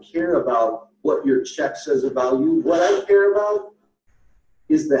 I don't care about what your check says about you. What I care about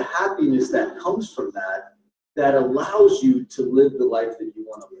is the happiness that comes from that, that allows you to live the life that you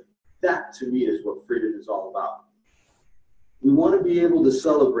want to live. That, to me, is what freedom is all about. We want to be able to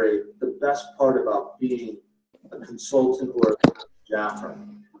celebrate the best part about being a consultant or a Jafra,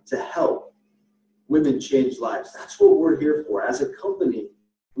 to help women change lives. That's what we're here for. As a company,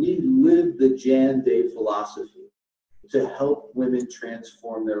 we live the Jan Day philosophy to help women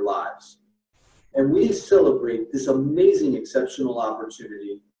transform their lives. And we celebrate this amazing, exceptional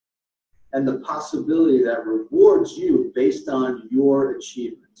opportunity and the possibility that rewards you based on your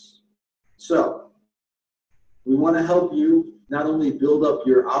achievements. So we want to help you not only build up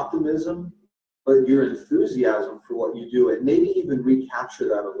your optimism, but your enthusiasm for what you do, and maybe even recapture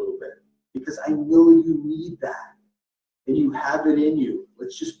that a little bit, because I know you need that and you have it in you.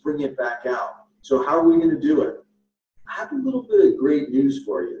 Let's just bring it back out. So how are we going to do it? I have a little bit of great news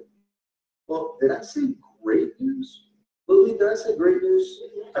for you. Well, did I say great news? Lily, did I say great news?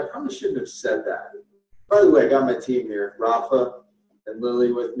 I probably shouldn't have said that. By the way, I got my team here, Rafa and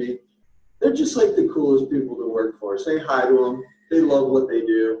Lily with me. They're just like the coolest people to work for. Say hi to them. They love what they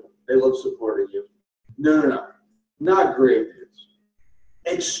do. They love supporting you. No. Not great news.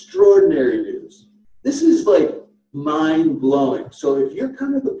 Extraordinary news. This is like mind-blowing. So if you're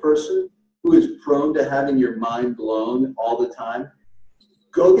kind of the person who is prone to having your mind blown all the time,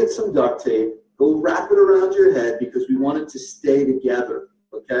 go get some duct tape. Go wrap it around your head, because we want it to stay together,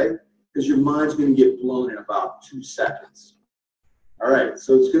 okay? Because your mind's going to get blown in about 2 seconds. All right,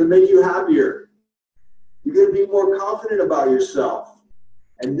 so it's going to make you happier. You're going to be more confident about yourself.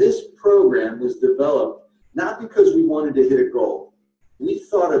 And this program was developed not because we wanted to hit a goal. We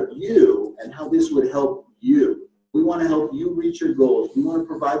thought of you and how this would help you. We want to help you reach your goals. We want to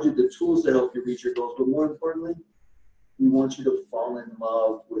provide you the tools to help you reach your goals. But more importantly, we want you to fall in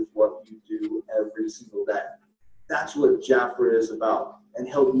love with what you do every single day. That's what Jafra is about, and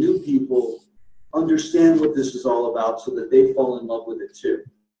help new people understand what this is all about so that they fall in love with it too.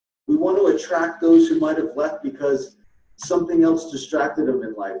 We want to attract those who might have left because something else distracted them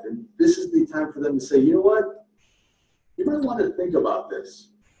in life. And this is the time for them to say, you know what? You might want to think about this.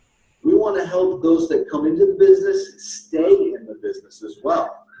 We want to help those that come into the business stay in the business as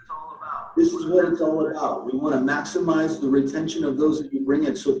well. This is what it's all about. We want to maximize the retention of those that you bring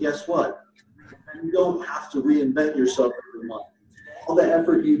in. So guess what? You don't have to reinvent yourself every month. All the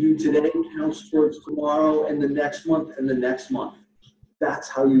effort you do today counts towards tomorrow and the next month and the next month. That's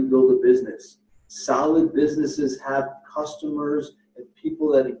how you build a business. Solid businesses have customers and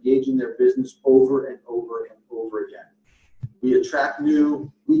people that engage in their business over and over and over again. We attract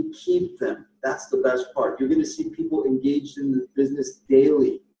new, we keep them. That's the best part. You're going to see people engaged in the business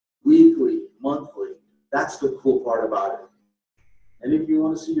daily, weekly, monthly. That's the cool part about it. And if you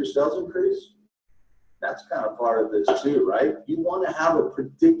want to see your sales increase, that's kind of part of this too, right? You want to have a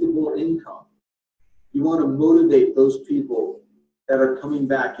predictable income. You want to motivate those people that are coming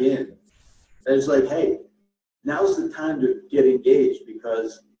back in. And it's like, hey, now's the time to get engaged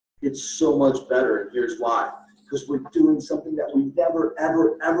because it's so much better. And here's why. Because we're doing something that we've never,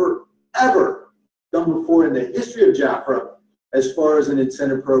 ever, ever, ever done before in the history of Jafra as far as an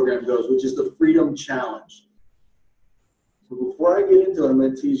incentive program goes, which is the Freedom Challenge. So before I get into it, I'm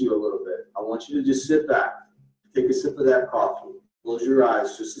going to tease you a little bit. I want you to just sit back, take a sip of that coffee, close your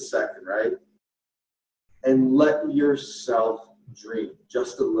eyes just a second, right? And let yourself dream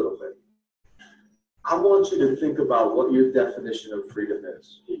just a little bit. I want you to think about what your definition of freedom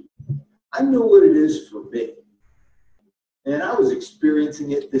is. I know what it is for me. And I was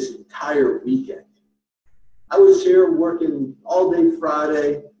experiencing it this entire weekend. I was here working all day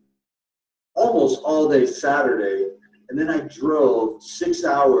Friday, almost all day Saturday, and then I drove 6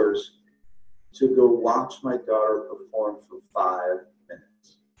 hours to go watch my daughter perform for 5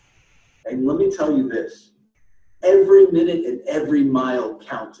 minutes. And let me tell you this, every minute and every mile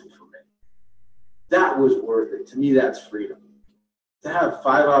counted for me. That was worth it. To me, that's freedom. To have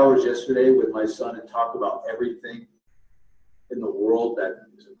 5 hours yesterday with my son and talk about everything in the world that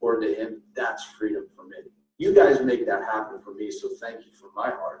is important to him, that's freedom for me. You guys make that happen for me, so thank you from my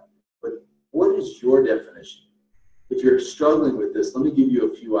heart. But what is your definition? If you're struggling with this, let me give you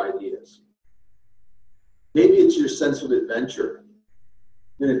a few ideas. Maybe it's your sense of adventure.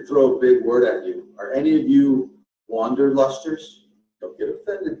 I'm going to throw a big word at you. Are any of you wanderlusters? Don't get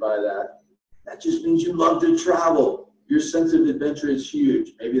offended by that. That just means you love to travel. Your sense of adventure is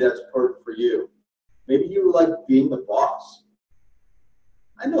huge. Maybe that's part for you. Maybe you like being the boss.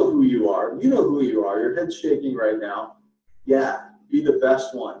 I know who you are. You know who you are. Your head's shaking right now. Yeah, be the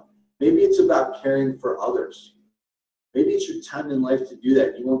best one. Maybe it's about caring for others. Maybe it's your time in life to do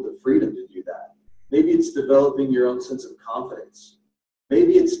that. You want the freedom to do that. Maybe it's developing your own sense of confidence.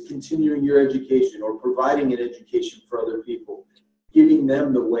 Maybe it's continuing your education or providing an education for other people, giving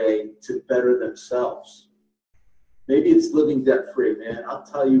them the way to better themselves. Maybe it's living debt-free, man. I'll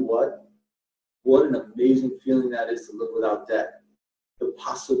tell you what an amazing feeling that is to live without debt. the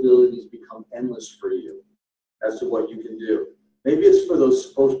possibilities become endless for you as to what you can do. Maybe it's for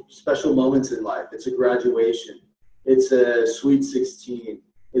those special moments in life. It's a graduation. It's a sweet 16.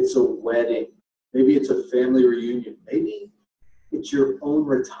 It's a wedding. Maybe it's a family reunion. Maybe it's your own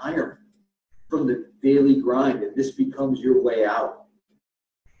retirement from the daily grind, and this becomes your way out.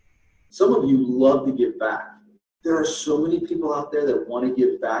 Some of you love to give back. There are so many people out there that want to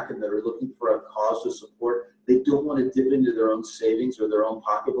give back and that are looking for a cause to support. They don't want to dip into their own savings or their own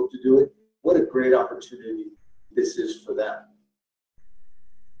pocketbook to do it. What a great opportunity this is for them.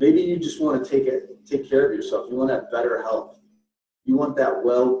 Maybe you just want to take care of yourself. You want to have better health. You want that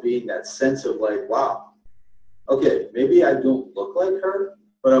well-being, that sense of like, wow, okay, maybe I don't look like her,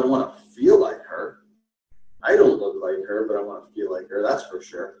 but I want to feel like her. I don't look like her, but I want to feel like her, that's for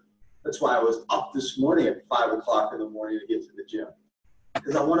sure. That's why I was up this morning at 5 o'clock in the morning to get to the gym,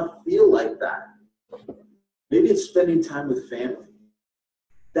 because I want to feel like that. Maybe it's spending time with family.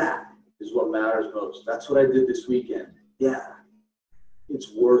 That is what matters most. That's what I did this weekend. Yeah,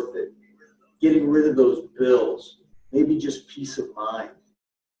 it's worth it. Getting rid of those bills, maybe just peace of mind.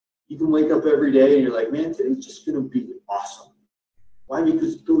 You can wake up every day and you're like, man, today's just going to be awesome. Why?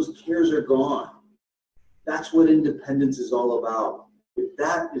 Because those cares are gone. That's what independence is all about. If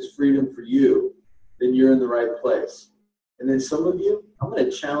that is freedom for you, then you're in the right place. And then some of you, I'm going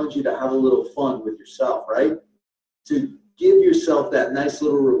to challenge you to have a little fun with yourself, right? To give yourself that nice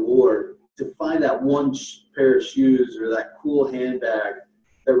little reward, to find that one pair of shoes or that cool handbag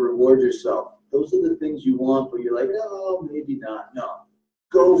that rewards yourself. Those are the things you want, but you're like, no, maybe not. No,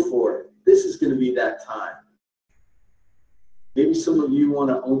 go for it. This is going to be that time. Maybe some of you want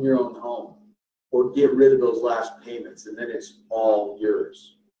to own your own home or get rid of those last payments, and then it's all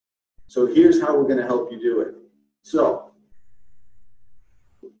yours. So here's how we're going to help you do it. So,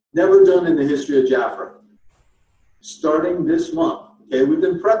 never done in the history of Jafra. Starting this month, okay, we've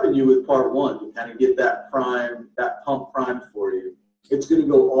been prepping you with part 1 to kind of get that pump primed for you. It's going to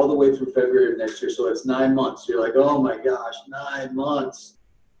go all the way through February of next year, so it's 9 months. You're like, oh my gosh, 9 months.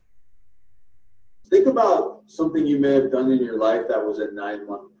 Think about something you may have done in your life that was a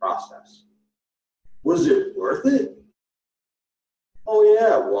 9-month process. Was it worth it? Oh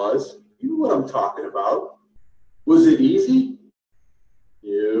yeah, it was. You know what I'm talking about. Was it easy?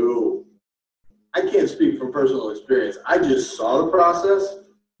 No. I can't speak from personal experience. I just saw the process.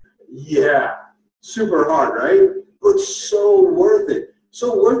 Yeah, super hard, right? But so worth it.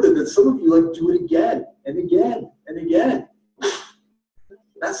 So worth it that some of you like do it again and again and again.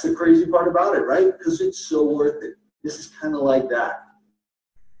 That's the crazy part about it, right? Because it's so worth it. This is kind of like that.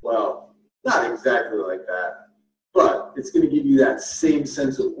 Well, not exactly like that, but it's going to give you that same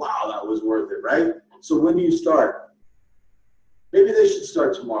sense of, wow, that was worth it, right? So when do you start? Maybe they should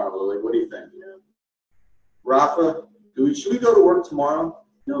start tomorrow, Lily. What do you think? Yeah. Rafa, should we go to work tomorrow?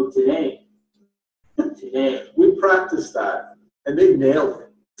 No, today. Today. We practiced that, and they nailed it.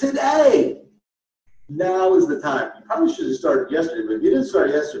 Today. Now is the time. You probably should have started yesterday, but if you didn't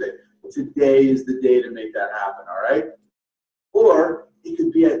start yesterday, today is the day to make that happen, all right? Or it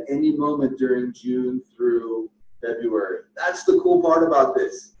could be at any moment during June through February. That's the cool part about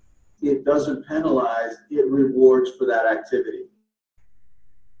this. It doesn't penalize, it rewards for that activity.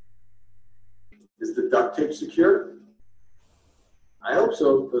 Is the duct tape secure? I hope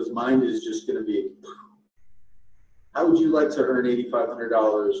so, because mine is just going to be, how would you like to earn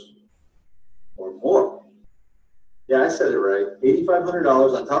 $8,500 or more? Yeah, I said it right.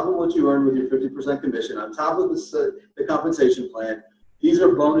 $8,500 on top of what you earn with your 50% commission, on top of the compensation plan. These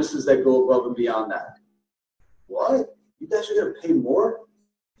are bonuses that go above and beyond that. What? You guys are going to pay more?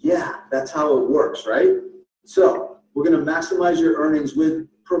 Yeah, that's how it works, right? So we're going to maximize your earnings with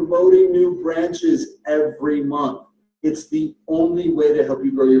promoting new branches every month. It's the only way to help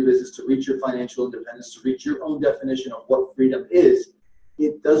you grow your business, to reach your financial independence, to reach your own definition of what freedom is.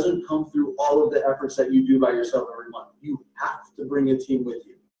 It doesn't come through all of the efforts that you do by yourself every month. You have to bring a team with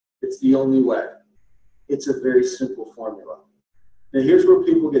you. It's the only way. It's a very simple formula. Now, here's where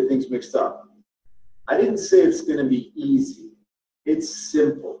people get things mixed up. I didn't say it's going to be easy. It's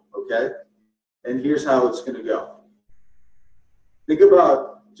simple, okay? And here's how it's going to go. Think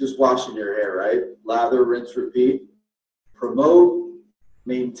about just washing your hair, right? Lather, rinse, repeat. Promote,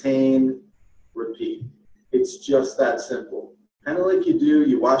 maintain, repeat. It's just that simple. Kind of like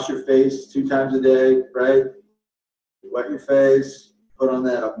you wash your face 2 times a day, right? You wet your face, put on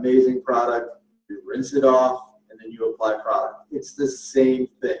that amazing product, you rinse it off, and then you apply product. It's the same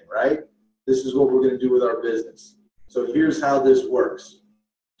thing, right? This is what we're going to do with our business. So here's how this works.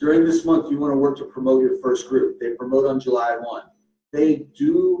 During this month, you want to work to promote your first group. They promote on July 1. They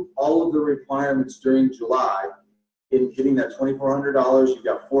do all of the requirements during July. in hitting that $2,400. You've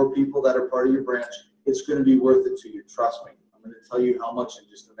got 4 people that are part of your branch. It's going to be worth it to you. Trust me. I'm going to tell you how much in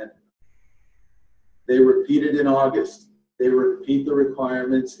just a minute. They repeat it in August. They repeat the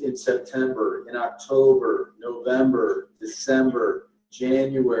requirements in September, in October, November, December,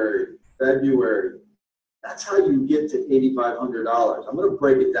 January, February. That's how you get to $8,500. I'm going to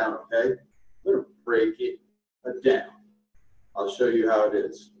break it down, okay? I'm going to break it down. I'll show you how it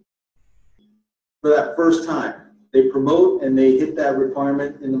is. For that first time, they promote and they hit that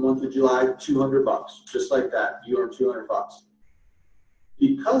requirement in the month of July, $200, just like that. You earn $200.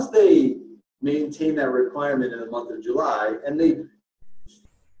 Because they maintain that requirement in the month of July, and they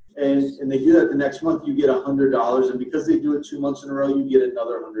do that the next month, you get $100, and because they do it 2 months in a row, you get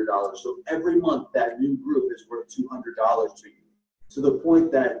another $100. So every month, that new group is worth $200 to you, to the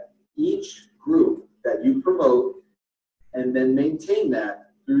point that each group that you promote and then maintain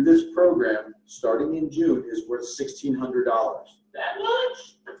that through this program, starting in June, is worth $1,600. That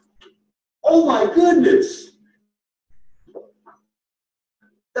much? Oh my goodness!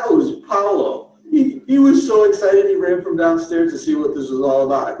 That was Paolo. He was so excited he ran from downstairs to see what this was all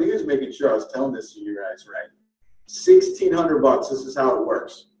about. I think he was making sure I was telling this to you guys right. $1,600. This is how it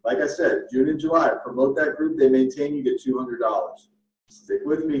works. Like I said, June and July, promote that group, they maintain, you get $200. Stick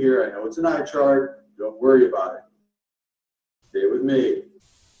with me here. I know it's an eye chart. Don't worry about it. Stay with me.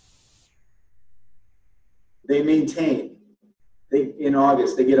 They maintain. In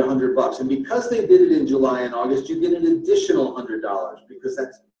August, they get $100. And because they did it in July and August, you get an additional $100 because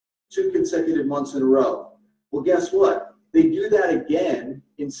that's 2 consecutive months in a row. Well, guess what? They do that again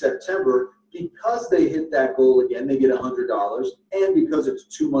in September. Because they hit that goal again, they get $100. And because it's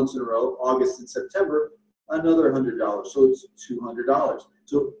 2 months in a row, August and September, another $100. So it's $200.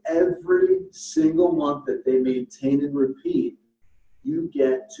 So every single month that they maintain and repeat, you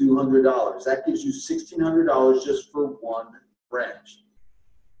get $200. That gives you $1,600 just for one branch.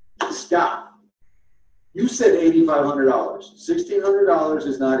 Scott, you said $8,500. $1,600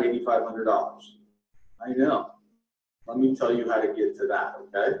 is not $8,500. I know. Let me tell you how to get to that,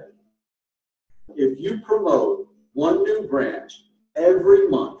 okay? If you promote one new branch every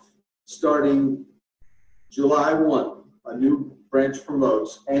month, starting July 1, a new branch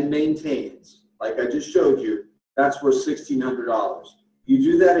promotes and maintains, like I just showed you, that's worth $1,600. You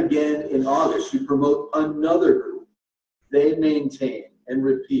do that again in August, you promote another group. They maintain and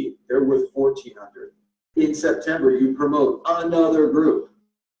repeat, they're worth $1,400. In September, you promote another group.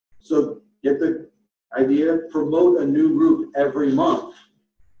 So get the idea? Promote a new group every month.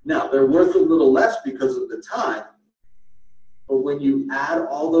 Now, they're worth a little less because of the time, but when you add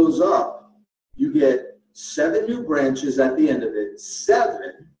all those up, you get 7 new branches at the end of it.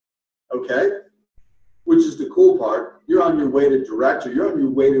 7, okay? Which is the cool part. You're on your way to director. You're on your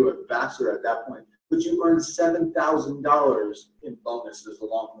way to ambassador at that point. But you earn $7,000 in bonuses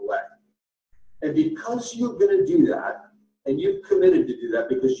along the way. And because you're going to do that, and you've committed to do that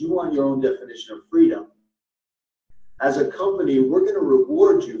because you want your own definition of freedom, as a company, we're going to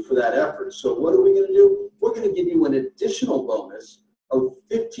reward you for that effort. So what are we going to do? We're going to give you an additional bonus of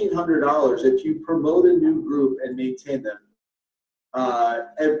 $1,500 if you promote a new group and maintain them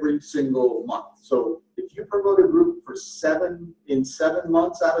every single month. So if you promote a group for 7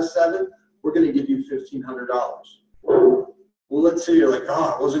 months out of 7, we're going to give you $1,500. Well, let's say you're like,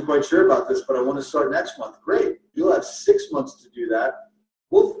 oh, I wasn't quite sure about this, but I want to start next month. Great. You'll have 6 months to do that.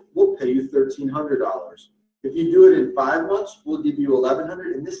 We'll pay you $1,300. If you do it in 5 months, we'll give you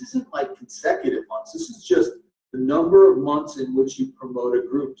 $1,100. And this isn't like consecutive months. This is just the number of months in which you promote a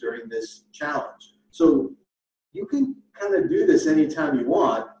group during this challenge. So you can kind of do this anytime you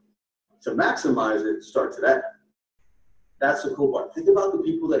want. To maximize it, start today. That's the cool part. Think about the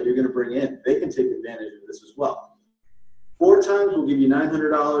people that you're going to bring in. They can take advantage of this as well. 4 times, we'll give you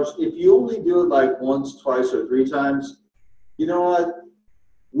 $900. If you only do it like once, twice, or 3 times, you know what?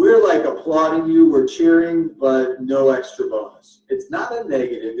 We're like applauding you, we're cheering, but no extra bonus. It's not a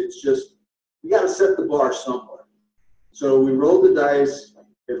negative, it's just, we got to set the bar somewhere. So we rolled the dice,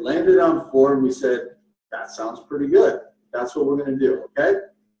 it landed on 4, and we said, that sounds pretty good. That's what we're going to do, okay?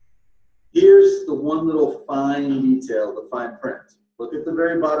 Here's the one little fine detail, the fine print. Look at the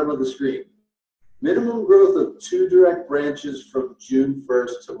very bottom of the screen. Minimum growth of 2 direct branches from June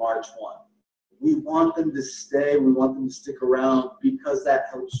 1st to March 1. We want them to stay, we want them to stick around because that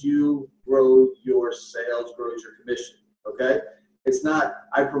helps you grow your sales, grow your commission, okay? It's not,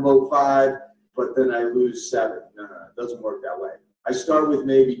 I promote 5, but then I lose 7. No, it doesn't work that way. I start with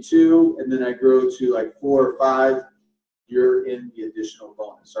maybe 2, and then I grow to like 4 or 5. You're in the additional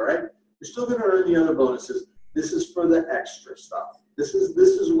bonus, all right? You're still gonna earn the other bonuses. This is for the extra stuff. This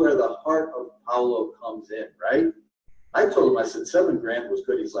is where the heart of Paolo comes in, right? I told him, I said, $7,000 was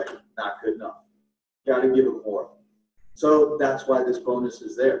good. He's like, not good enough. Got to give him more. So that's why this bonus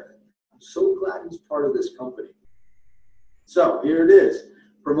is there. I'm so glad he's part of this company. So here it is.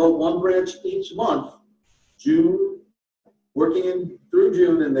 Promote one branch each month, June, working in through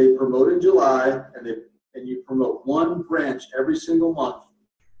June, and they promote in July, and you promote one branch every single month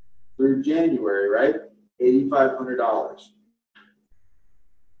through January, right? $8,500.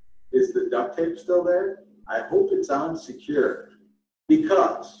 Is the duct tape still there? I hope it's on secure,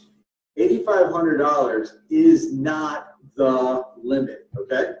 because $8,500 is not the limit,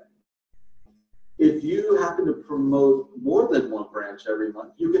 okay? If you happen to promote more than one branch every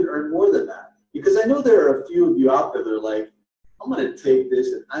month, you can earn more than that. Because I know there are a few of you out there that are like, I'm going to take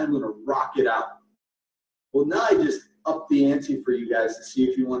this and I'm going to rock it out. Well, now I just up the ante for you guys to see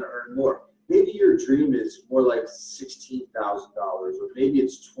if you want to earn more. Maybe your dream is more like $16,000, or maybe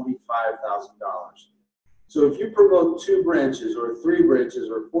it's $25,000. So if you promote 2 branches or 3 branches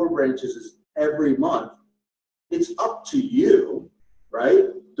or 4 branches every month, it's up to you, right?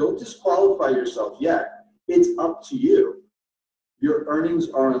 Don't disqualify yourself yet. It's up to you. Your earnings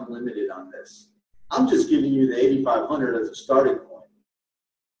are unlimited on this. I'm just giving you the $8,500 as a starting point.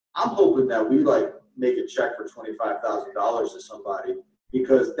 I'm hoping that we make a check for $25,000 to somebody,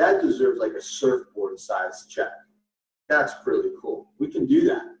 because that deserves like a surfboard size check. That's really cool. We can do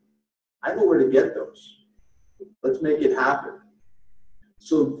that. I know where to get those. Let's make it happen.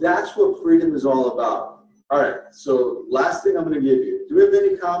 So that's what freedom is all about. All right, so last thing I'm going to give you. Do we have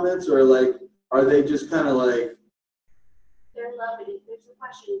any comments, or are they just kind of like? They're loving it. There's a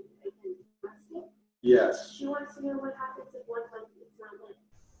question I can ask you. Yes. She wants to know what happens if one month it's not lit.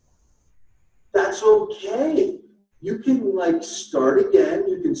 That's okay. You can start again.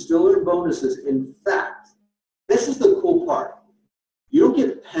 You can still earn bonuses. In fact, this is the cool part. You don't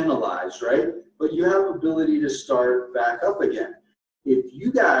get penalized, right? But you have ability to start back up again. If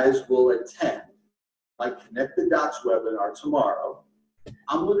you guys will attend my Connect the Dots webinar tomorrow,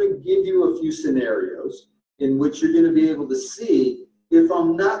 I'm going to give you a few scenarios in which you're going to be able to see if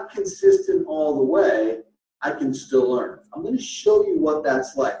I'm not consistent all the way, I can still learn. I'm going to show you what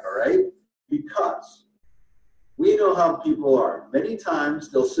that's like, all right? Because we know how people are. Many times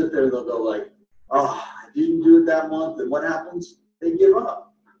they'll sit there and they'll go like, oh, I didn't do it that month, and what happens? They give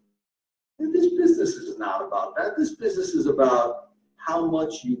up. And this business is not about that. This business is about how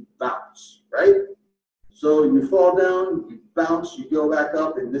much you bounce, right? So you fall down, you bounce, you go back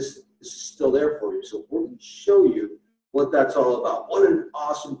up, and this is still there for you. So we're going to show you what that's all about. What an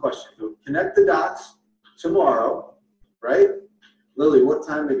awesome question. So connect the dots tomorrow, right? Lily, what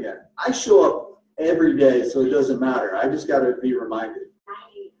time again? I show up every day, so it doesn't matter. I just got to be reminded.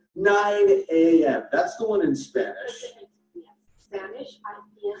 9 a.m. That's the one in Spanish. Spanish, 5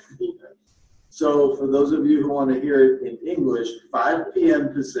 p.m. English. So for those of you who want to hear it in English, 5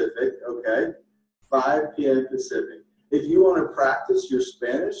 p.m. Pacific, okay? 5 p.m. Pacific. If you want to practice your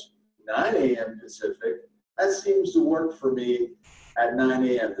Spanish, 9 a.m. Pacific. That seems to work for me at 9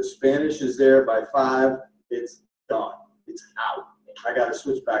 a.m. The Spanish is there by 5. It's done. It's out. I got to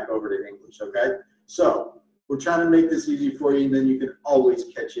switch back over to English, okay? So we're trying to make this easy for you, and then you can always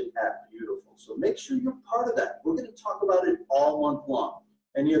catch it at Beautiful. So make sure you're part of that. We're going to talk about it all month long.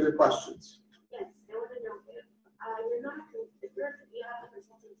 Any other questions? Yes, I want to know if you have a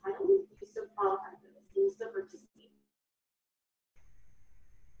consultant title, you still qualify for this. Can you still participate?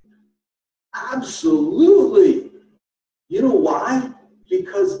 Absolutely. You know why?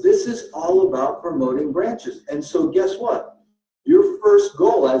 Because this is all about promoting branches. And so guess what? Your first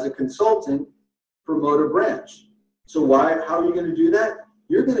goal as a consultant, promote a branch. So how are you going to do that?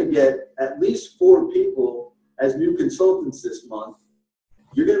 You're going to get at least 4 people as new consultants this month.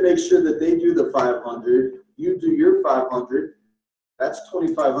 You're going to make sure that they do the 500. You do your 500. That's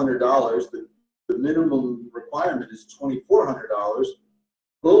 $2,500. The minimum requirement is $2,400.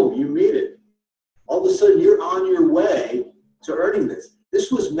 Boom, you meet it. All of a sudden, you're on your way to earning this.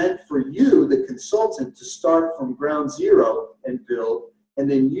 This was meant for you, the consultant, to start from ground zero and build, and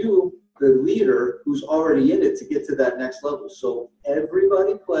then you, the leader who's already in it, to get to that next level. So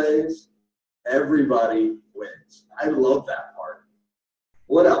everybody plays, everybody wins. I love that part.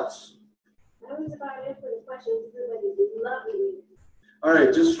 What else? That was about it for the questions. Everybody's loving it. All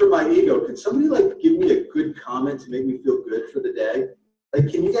right, just for my ego, can somebody give me a good comment to make me feel good for the day?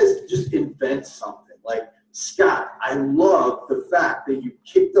 Can you guys just invent something? Scott, I love the fact that you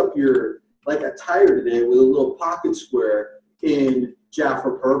kicked up your attire today with a little pocket square in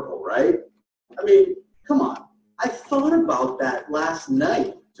Jaffa purple, right? I mean, come on. I thought about that last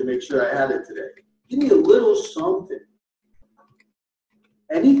night to make sure I had it today. Give me a little something.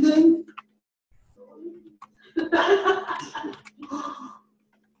 Anything?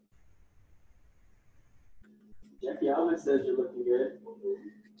 Jackie Alvin says you're looking good.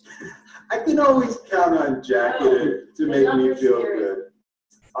 I can always count on Jackie to make me feel good.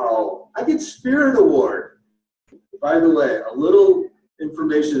 Oh, I get Spirit Award. By the way, a little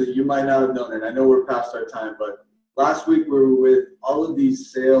information that you might not have known, and I know we're past our time, but last week we were with all of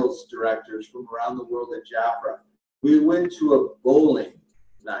these sales directors from around the world at Jafra. We went to a bowling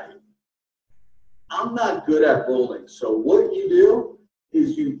night. I'm not good at bowling, so what you do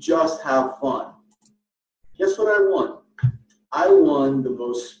is you just have fun. Guess what I won? I won the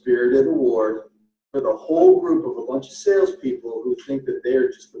most spirited award for the whole group of a bunch of salespeople who think that they are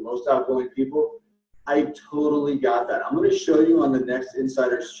just the most outgoing people. I totally got that. I'm going to show you on the next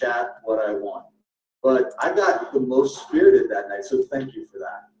Insiders Chat what I won. But I got the most spirited that night, so thank you for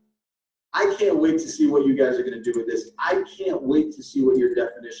that. I can't wait to see what you guys are going to do with this. I can't wait to see what your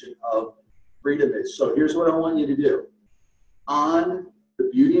definition of freedom is. So here's what I want you to do. On the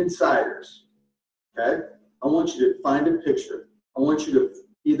Beauty Insiders, okay, I want you to find a picture. I want you to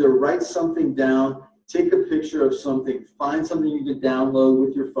either write something down, take a picture of something, find something you can download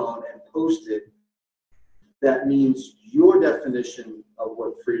with your phone and post it. That means your definition of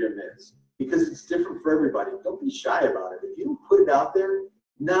what freedom is, because it's different for everybody. Don't be shy about it. If you don't put it out there,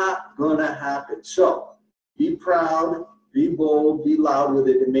 not gonna happen. So be proud, be bold, be loud with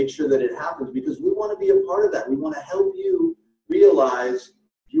it, and make sure that it happens, because we want to be a part of that. We want to help you realize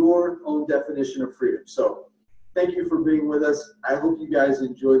your own definition of freedom. So thank you for being with us. I hope you guys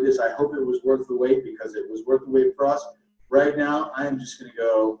enjoyed this. I hope it was worth the wait, because it was worth the wait for us. Right now, I'm just going to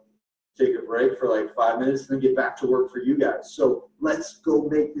go take a break for like 5 minutes and then get back to work for you guys. So let's go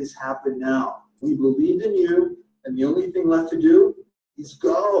make this happen now. We believed in you, and the only thing left to do is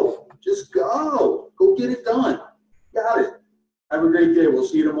go. Just go. Go get it done. Got it. Have a great day. We'll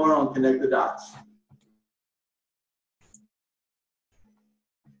see you tomorrow on Connect the Dots.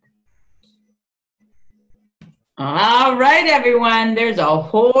 All right, everyone. There's a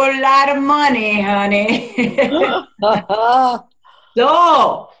whole lot of money, honey.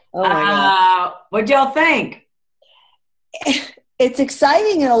 So, what'd y'all think? It's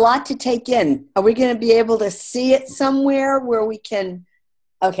exciting and a lot to take in. Are we going to be able to see it somewhere where we can?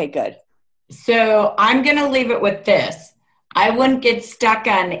 Okay, good. So I'm going to leave it with this. I wouldn't get stuck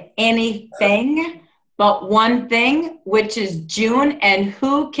on anything but one thing, which is June, and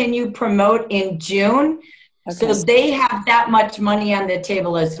who can you promote in June? Okay. So they have that much money on the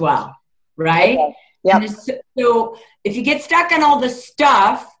table as well, right? Okay. Yep. So if you get stuck on all the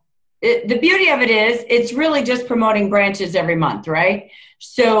stuff, the beauty of it is it's really just promoting branches every month, right?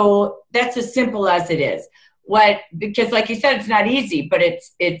 So that's as simple as it is. Because like you said, it's not easy, but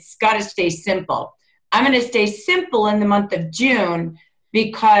it's got to stay simple. I'm going to stay simple in the month of June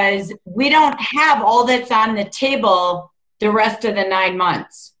because we don't have all that's on the table the rest of the 9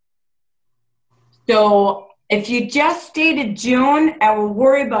 months. So if you just stay to June and we'll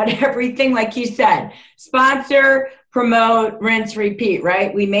worry about everything, like you said, sponsor, promote, rinse, repeat,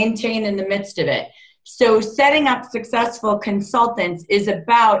 right? We maintain in the midst of it. So setting up successful consultants is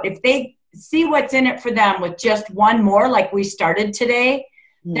about, if they see what's in it for them with just one more, like we started today,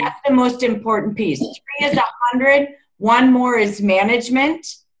 that's the most important piece. 3 is 100, 1 more is management,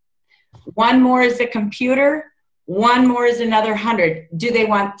 1 more is a computer, 1 more is another 100. Do they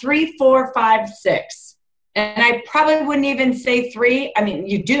want 3, 4, 5, 6? And I probably wouldn't even say 3. I mean,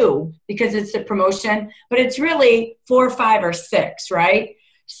 you do because it's a promotion, but it's really 4, 5, or 6, right?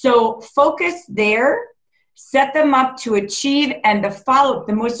 So focus there, set them up to achieve, and the follow-up,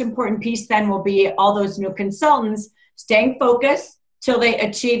 the most important piece then will be all those new consultants staying focused till they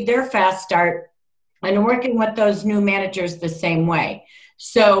achieve their fast start and working with those new managers the same way.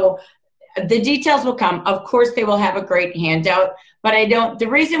 So the details will come. Of course, they will have a great handout, but the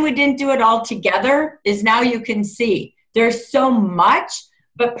reason we didn't do it all together is now you can see there's so much,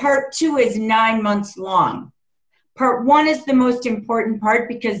 but part 2 is 9 months long. Part 1 is the most important part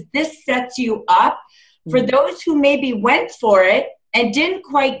because this sets you up for those who maybe went for it and didn't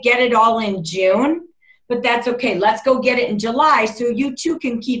quite get it all in June, but that's okay. Let's go get it in July so you too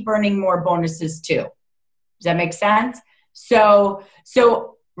can keep earning more bonuses too. Does that make sense? So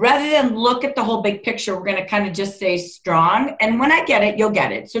rather than look at the whole big picture, we're going to kind of just stay strong. And when I get it, you'll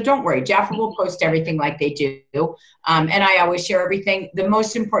get it. So don't worry. Jafra will post everything like they do. And I always share everything. The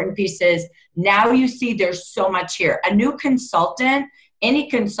most important piece is now you see there's so much here. A new consultant, any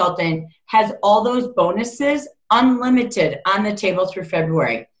consultant, has all those bonuses unlimited on the table through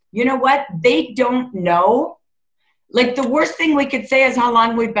February. You know what? They don't know. Like the worst thing we could say is how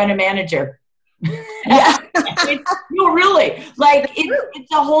long we've been a manager. Yeah. No, really. Like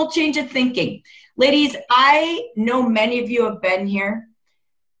it's a whole change of thinking. Ladies, I know many of you have been here.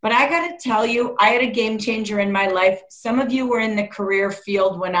 But I got to tell you, I had a game changer in my life. Some of you were in the career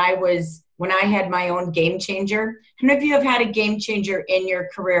field when I had my own game changer. How many of you have had a game changer in your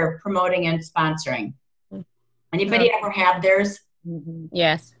career promoting and sponsoring? Anybody ever have theirs?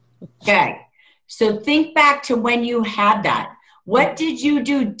 Yes. Okay. So think back to when you had that. What did you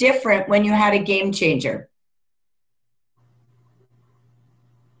do different when you had a game changer?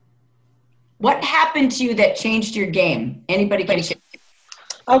 What happened to you that changed your game? Anybody can share.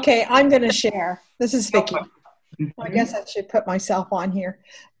 Okay, I'm going to share. This is Vicki. I guess I should put myself on here.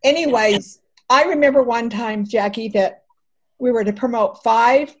 Anyways, I remember one time, Jackie, that we were to promote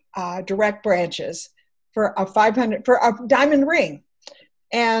 5 direct branches for a diamond ring.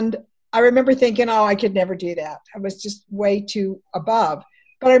 And I remember thinking, oh, I could never do that. I was just way too above.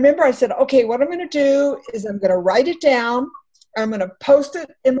 But I remember I said, okay, what I'm going to do is I'm going to write it down. I'm going to post it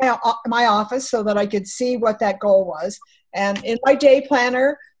in my office so that I could see what that goal was. And in my day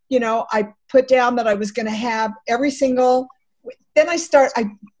planner, I put down that I was going to have every single, then I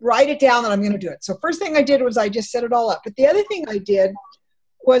write it down that I'm going to do it. So first thing I did was I just set it all up. But the other thing I did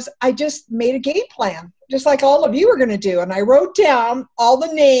was I just made a game plan, just like all of you are going to do. And I wrote down all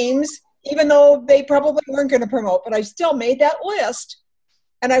the names, even though they probably weren't going to promote, but I still made that list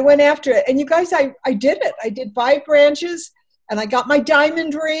and I went after it. And you guys, I did it. I did 5 branches and I got my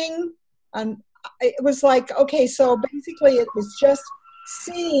diamond ring. And it was like, okay, so basically it was just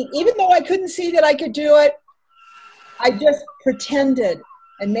seeing, even though I couldn't see that I could do it, I just pretended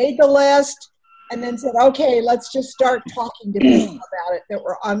and made the list and then said, okay, let's just start talking to people about it that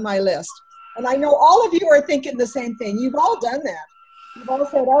were on my list. And I know all of you are thinking the same thing. You've all done that. You've all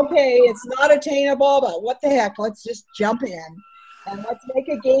said, okay, it's not attainable, but what the heck, let's just jump in and let's make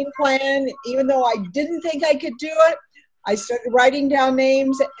a game plan. Even though I didn't think I could do it, I started writing down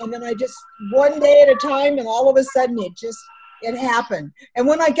names and then I just one day at a time and all of a sudden it happened. And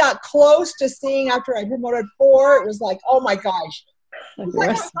when I got close to seeing after I promoted 4, it was like, oh my gosh, it was like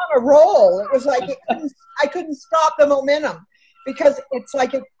I was on a roll. It was like I couldn't stop the momentum because it's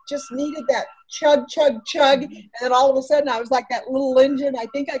like it just needed that chug, chug, chug. And then all of a sudden I was like that little engine. I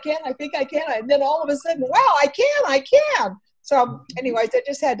think I can. And then all of a sudden, wow, I can. So anyways, I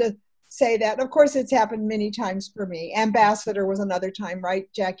just had to say that. And of course, it's happened many times for me. Ambassador was another time, right,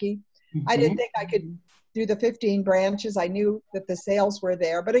 Jackie? Mm-hmm. I didn't think I could do the 15 branches. I knew that the sales were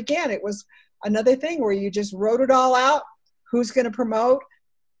there. But again, it was another thing where you just wrote it all out, who's going to promote,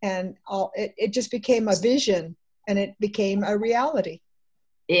 and it just became a vision and it became a reality.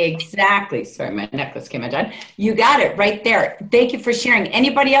 Exactly. Sorry, my necklace came undone. You got it right there. Thank you for sharing.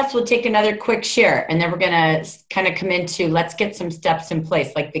 Anybody else will take another quick share, and then we're going to kind of come into let's get some steps in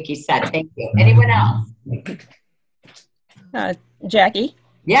place, like Vicki said. Thank you. Anyone else? Jackie?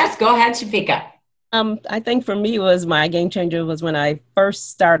 Yes, go ahead, Shafika. I think for me my game changer was when I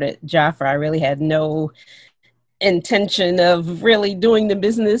first started Jafra. I really had no intention of really doing the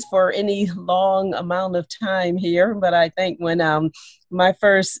business for any long amount of time here. But I think when my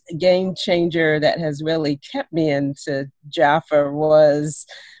first game changer that has really kept me into Jafra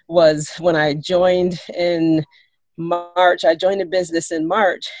was when I joined in March. I joined the business in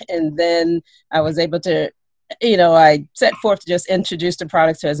March, and then I was able to, I set forth to just introduce the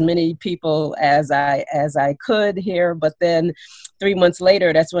product to as many people as I could here. But then 3 months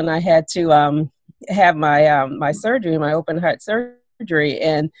later, that's when I had to have my surgery, my open heart surgery.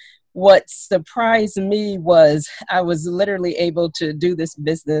 And what surprised me was I was literally able to do this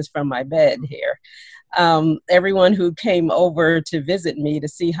business from my bed here. Everyone who came over to visit me to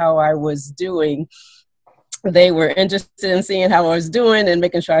see how I was doing, they were interested in seeing how I was doing and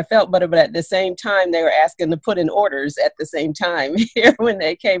making sure I felt better. But at the same time, they were asking to put in orders at the same time here when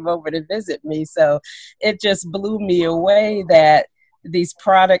they came over to visit me. So it just blew me away that these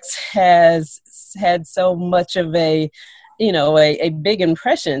products has had so much of a big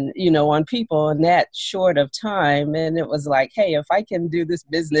impression, on people in that short of time. And it was like, hey, if I can do this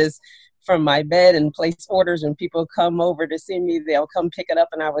business from my bed and place orders and people come over to see me, they'll come pick it up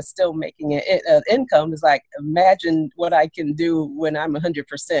and I was still making an income. It's like, imagine what I can do when I'm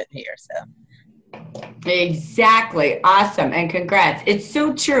 100% here. So. Exactly. Awesome. And congrats. It's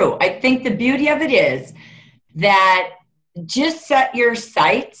so true. I think the beauty of it is that just set your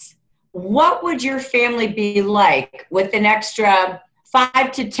sights. What would your family be like with an extra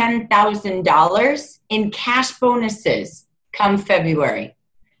 $5,000 to $10,000 in cash bonuses come February?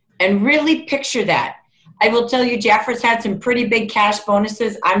 And really picture that. I will tell you, Jafra's had some pretty big cash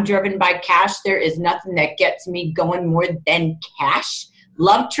bonuses. I'm driven by cash. There is nothing that gets me going more than cash.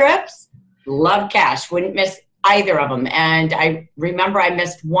 Love trips, love cash. Wouldn't miss either of them. And I remember I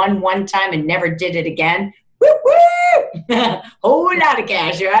missed one time and never did it again. Woo woo! Whole lot of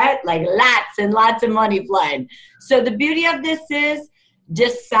cash, right? Like lots and lots of money flying. So the beauty of this is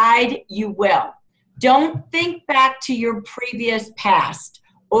decide you will. Don't think back to your previous past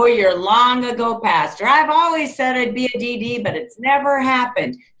or your long ago past. Or I've always said I'd be a DD, but it's never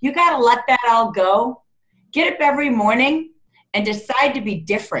happened. You got to let that all go. Get up every morning and decide to be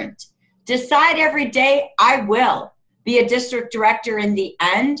different. Decide every day, I will be a district director in the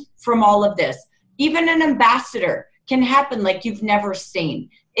end from all of this. Even an ambassador can happen like you've never seen.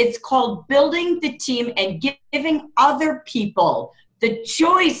 It's called building the team and giving other people the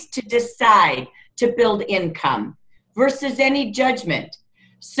choice to decide to build income versus any judgment.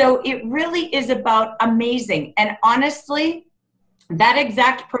 So it really is about amazing. And honestly, that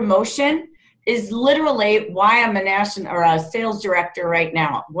exact promotion is literally why I'm a national or a sales director right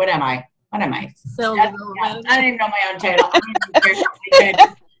now. What am I? Sales I don't even know my own title.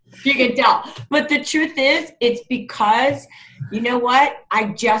 You can tell. But the truth is, it's because, you know what? I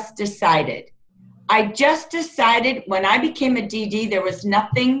just decided when I became a DD, there was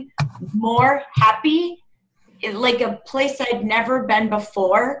nothing more happy, like a place I'd never been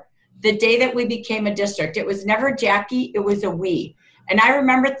before. The day that we became a district, it was never Jackie, it was a we. And I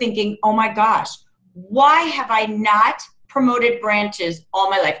remember thinking, oh my gosh, why have I not promoted branches all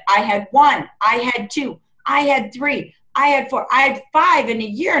my life? I had 1, I had 2, I had 3, I had 4, I had 5 in a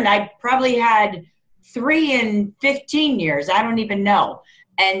year, and I probably had 3 in 15 years. I don't even know.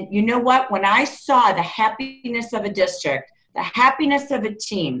 And you know what? When I saw the happiness of a district, the happiness of a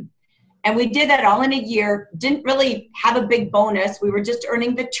team, and we did that all in a year, didn't really have a big bonus. We were just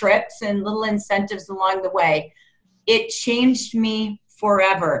earning the trips and little incentives along the way. It changed me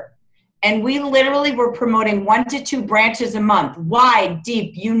forever. And we literally were promoting 1 to 2 branches a month, wide,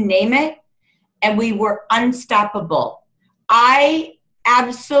 deep, you name it. And we were unstoppable. I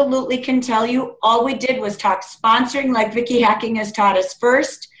absolutely can tell you all we did was talk sponsoring like Vicki Hacking has taught us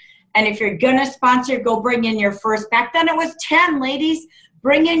first. And if you're going to sponsor, go bring in your first. Back then it was 10, ladies.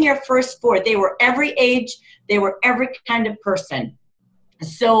 Bring in your first 4. They were every age. They were every kind of person.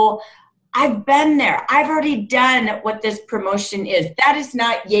 So I've been there. I've already done what this promotion is. That is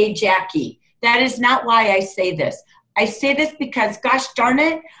not yay, Jackie. That is not why I say this. I say this because, gosh darn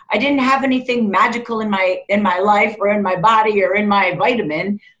it, I didn't have anything magical in my life or in my body or in my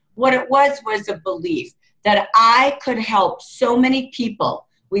vitamin. What it was a belief that I could help so many people.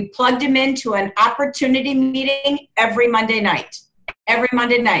 We plugged them into an opportunity meeting every Monday night. Every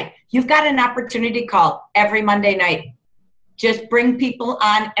Monday night. You've got an opportunity call every Monday night. Just bring people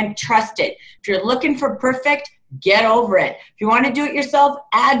on and trust it. If you're looking for perfect, get over it. If you want to do it yourself,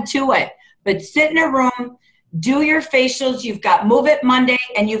 add to it. But sit in a room, do your facials. You've got Move It Monday,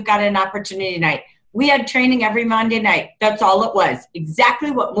 and you've got an opportunity night. We had training every Monday night. That's all it was. Exactly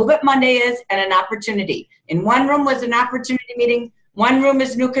what Move It Monday is and an opportunity. In one room was an opportunity meeting. One room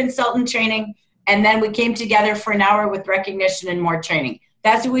is new consultant training. And then we came together for an hour with recognition and more training.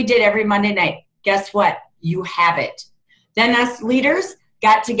 That's what we did every Monday night. Guess what? You have it. Then us leaders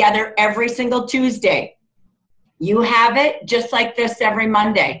got together every single Tuesday. You have it just like this every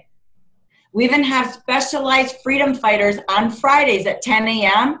Monday. We even have specialized freedom fighters on Fridays at 10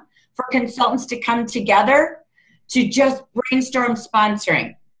 a.m. for consultants to come together to just brainstorm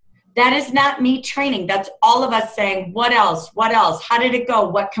sponsoring. That is not me training. That's all of us saying, what else? What else? How did it go?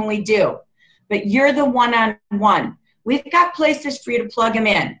 What can we do? But you're the one-on-one. We've got places for you to plug them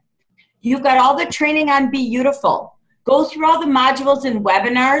in. You've got all the training on Be Beautiful. Go through all the modules and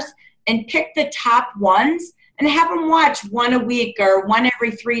webinars and pick the top ones and have them watch 1 a week or 1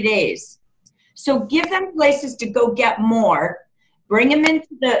 every 3 days. So give them places to go get more. Bring them into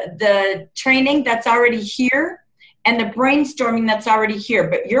the training that's already here and the brainstorming that's already here.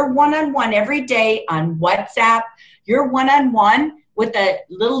 But you're one-on-one every day on WhatsApp. You're one-on-one with a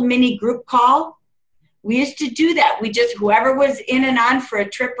little mini group call. We used to do that. We just, whoever was in and on for a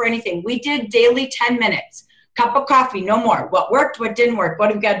trip or anything, we did daily 10 minutes. Cup of coffee, no more. What worked, what didn't work, what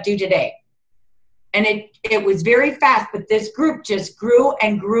have we got to do today? And it was very fast, but this group just grew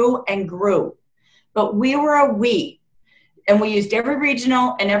and grew and grew. But we were a we, and we used every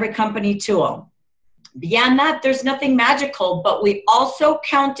regional and every company tool. Beyond that, there's nothing magical, but we also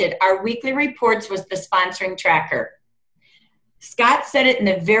counted our weekly reports was the sponsoring tracker. Scott said it in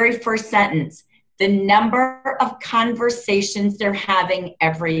the very first sentence, the number of conversations they're having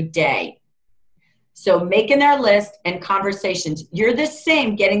every day. So making their list and conversations, you're the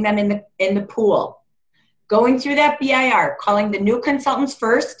same getting them in the pool. Going through that BIR, calling the new consultants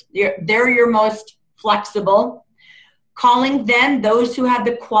first, they're your most flexible. Calling then those who have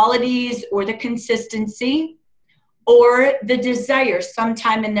the qualities or the consistency or the desire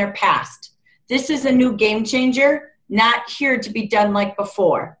sometime in their past. This is a new game changer. not here to be done like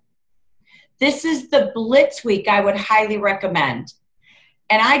before. This is the Blitz week I would highly recommend.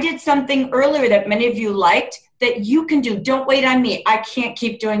 And I did something earlier that many of you liked that you can do. Don't wait on me. I can't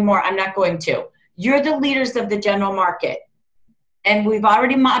keep doing more. I'm not going to. You're the leaders of the general market. And we've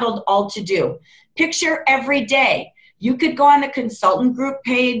already modeled all to do. Picture every day. You could go on the consultant group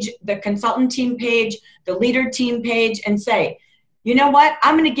page, the consultant team page, the leader team page, and say, you know what?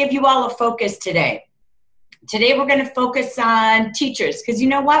 I'm going to give you all a focus today. Today we're going to focus on teachers. Because you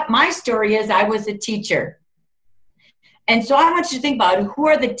know what? My story is I was a teacher. And so I want you to think about who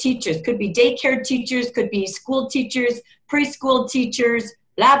are the teachers. Could be daycare teachers, could be school teachers, preschool teachers,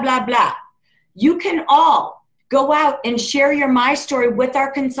 blah, blah, blah. You can all go out and share your My Story with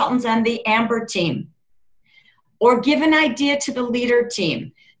our consultants on the Amber team. Or give an idea to the leader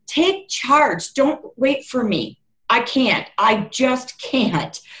team. Take charge. Don't wait for me. I can't. I just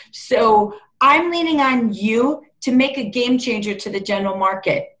can't. So I'm leaning on you to make a game changer to the general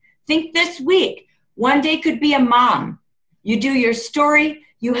market. Think this week. One day could be a mom. You do your story.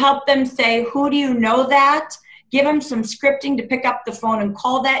 You help them say, who do you know that? Give them some scripting to pick up the phone and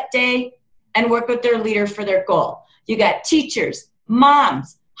call that day and work with their leader for their goal. You got teachers,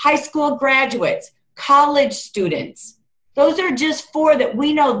 moms, high school graduates, college students. Those are just 4 that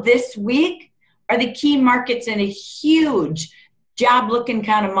we know this week are the key markets in a huge job-looking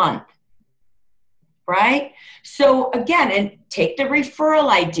kind of month, right? So again, and take the referral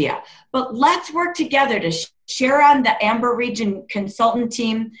idea, but let's work together to share on the Amber Region consultant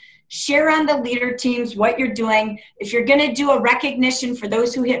team, share on the leader teams what you're doing. If you're going to do a recognition for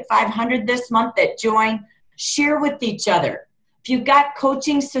those who hit 500 this month that join, share with each other. If you've got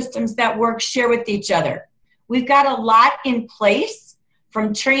coaching systems that work, share with each other. We've got a lot in place,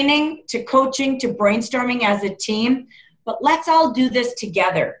 from training to coaching to brainstorming as a team, but let's all do this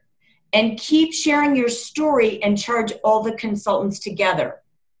together and keep sharing your story and charge all the consultants together.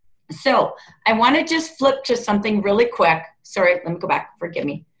 So I want to just flip to something really quick. Sorry, let me go back. Forgive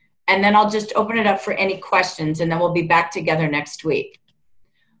me. And then I'll just open it up for any questions, and then we'll be back together next week.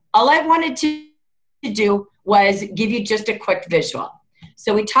 All I wanted to do was give you just a quick visual.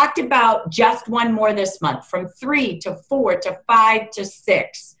 So we talked about just one more this month, from 3 to 4 to 5 to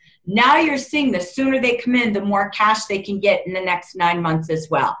 6. Now you're seeing the sooner they come in, the more cash they can get in the next 9 months as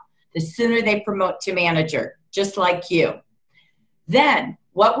well. The sooner they promote to manager, just like you. Then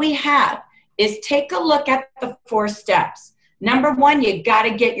what we have is take a look at the 4 steps. Number 1, you got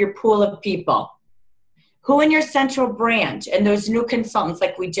to get your pool of people. Who in your central branch and those new consultants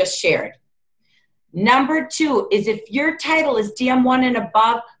like we just shared. Number 2 is if your title is DM1 and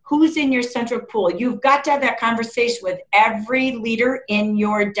above, who's in your central pool? You've got to have that conversation with every leader in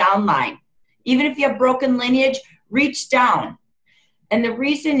your downline. Even if you have broken lineage, reach down. And the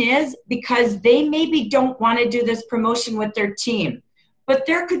reason is because they maybe don't want to do this promotion with their team. But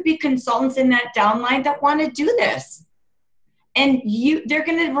there could be consultants in that downline that want to do this. And they're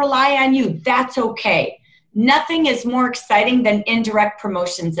going to rely on you. That's okay. Nothing is more exciting than indirect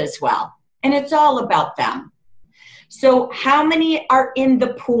promotions as well. And it's all about them. So how many are in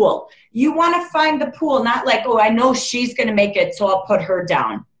the pool? You want to find the pool, not like, oh, I know she's going to make it, so I'll put her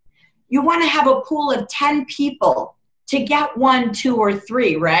down. You want to have a pool of 10 people to get 1, 2, or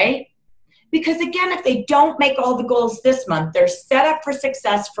 3, right? Because again, if they don't make all the goals this month, they're set up for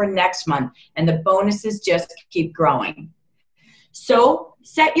success for next month, and the bonuses just keep growing. So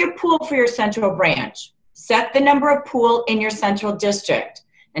set your pool for your central branch. Set the number of pool in your central district.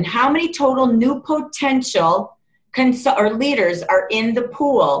 And how many total new potential leaders are in the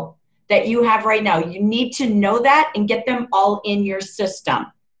pool that you have right now. You need to know that and get them all in your system.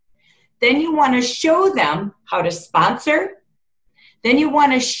 Then you want to show them how to sponsor. Then you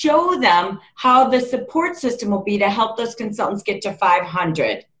want to show them how the support system will be to help those consultants get to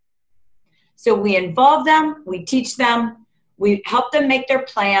 500. So we involve them, we teach them, we help them make their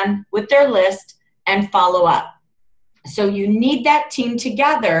plan with their list and follow up. So you need that team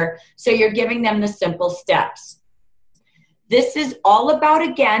together, so you're giving them the simple steps. This is all about,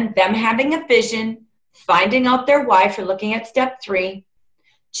 again, them having a vision, finding out their why if you're looking at step 3,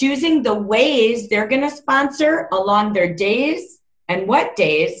 choosing the ways they're going to sponsor along their days and what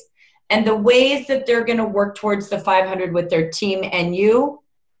days, and the ways that they're going to work towards the 500 with their team and you,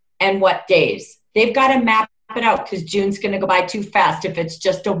 and what days. They've got to map it out because June's going to go by too fast if it's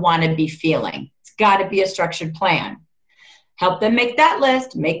just a wannabe feeling. It's got to be a structured plan. Help them make that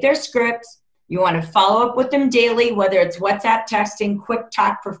list, make their scripts. You want to follow up with them daily, whether it's WhatsApp texting, quick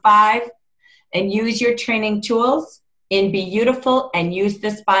talk for 5, and use your training tools in Be Beautiful and use the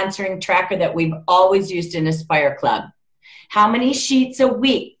sponsoring tracker that we've always used in Aspire Club. How many sheets a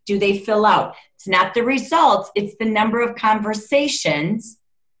week do they fill out? It's not the results, it's the number of conversations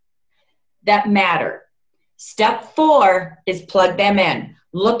that matter. Step 4 is plug them in.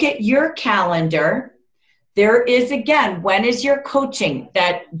 Look at your calendar. There is, again, when is your coaching,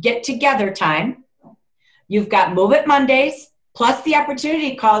 that get together time? You've got Move It Mondays, plus the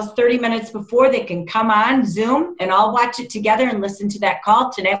opportunity calls 30 minutes before. They can come on Zoom and I'll watch it together and listen to that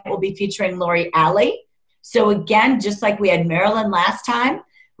call. Tonight we'll be featuring Lori Alley. So again, just like we had Marilyn last time,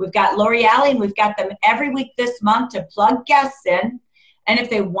 we've got Lori Alley and we've got them every week this month to plug guests in. And if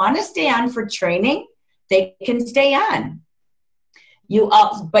they want to stay on for training, they can stay on.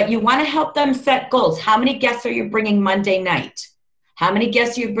 But you want to help them set goals. How many guests are you bringing Monday night? How many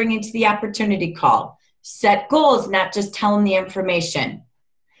guests are you bringing to the opportunity call? Set goals, not just tell them the information.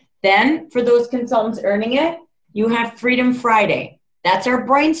 Then for those consultants earning it, you have Freedom Friday. That's our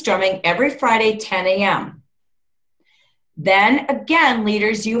brainstorming every Friday, 10 a.m. Then again,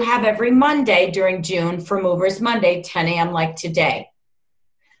 leaders, you have every Monday during June for Movers Monday, 10 a.m. like today.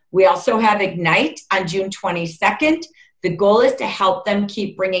 We also have Ignite on June 22nd. The goal is to help them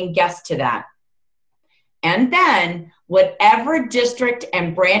keep bringing guests to that. And then whatever district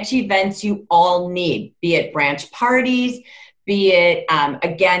and branch events you all need, be it branch parties, be it,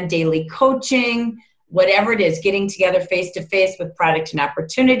 again, daily coaching, whatever it is, getting together face-to-face with product and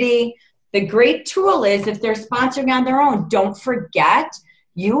opportunity. The great tool is if they're sponsoring on their own, don't forget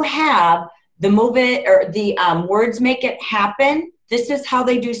you have the Move It or the Words Make It Happen. This is how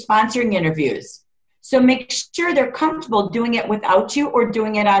they do sponsoring interviews. So make sure they're comfortable doing it without you or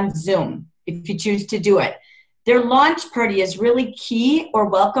doing it on Zoom if you choose to do it. Their launch party is really key, or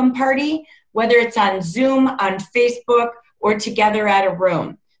welcome party, whether it's on Zoom, on Facebook, or together at a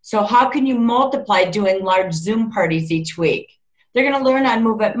room. So how can you multiply doing large Zoom parties each week? They're going to learn on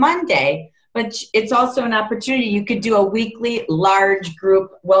Move It Monday, but it's also an opportunity. You could do a weekly large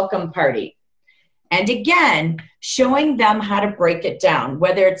group welcome party. And again, showing them how to break it down,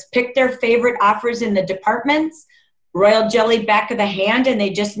 whether it's pick their favorite offers in the departments, Royal Jelly back of the hand, and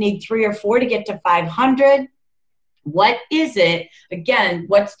they just need 3 or 4 to get to 500. What is it? Again,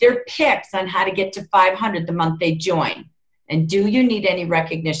 what's their picks on how to get to 500 the month they join? And do you need any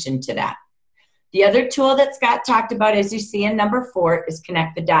recognition to that? The other tool that Scott talked about, as you see in number 4, is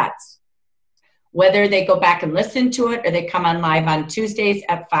Connect the Dots. Whether they go back and listen to it or they come on live on Tuesdays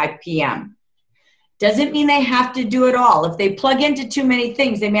at 5 p.m. Doesn't mean they have to do it all. If they plug into too many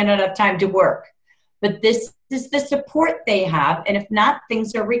things, they may not have time to work. But this is the support they have. And if not,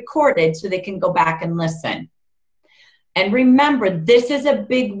 things are recorded so they can go back and listen. And remember, this is a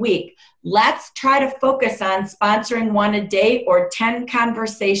big week. Let's try to focus on sponsoring 1 a day or 10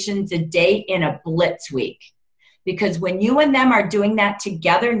 conversations a day in a blitz week. Because when you and them are doing that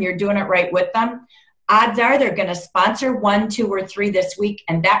together and you're doing it right with them, odds are they're going to sponsor 1, 2, or 3 this week,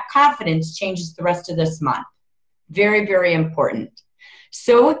 and that confidence changes the rest of this month. Very, very important.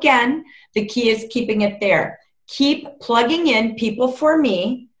 So again, the key is keeping it there. Keep plugging in people for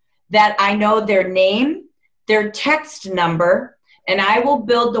me that I know their name, their text number, and I will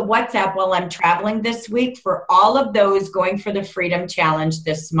build the WhatsApp while I'm traveling this week for all of those going for the Freedom Challenge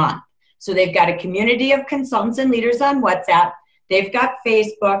this month. So they've got a community of consultants and leaders on WhatsApp. They've got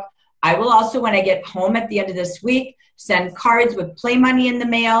Facebook. I will also, when I get home at the end of this week, send cards with play money in the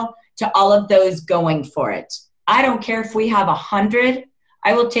mail to all of those going for it. I don't care if we have 100.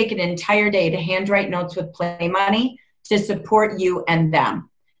 I will take an entire day to handwrite notes with play money to support you and them.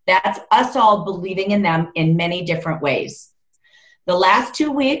 That's us all believing in them in many different ways. The last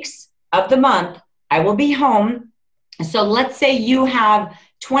 2 weeks of the month, I will be home. So let's say you have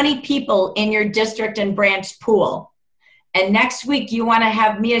 20 people in your district and branch pool. And next week, you want to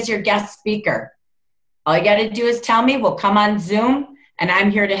have me as your guest speaker. All you got to do is tell me, we'll come on Zoom, and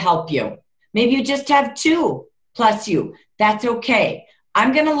I'm here to help you. Maybe you just have 2 plus you. That's okay.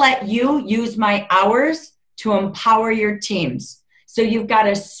 I'm going to let you use my hours to empower your teams. So you've got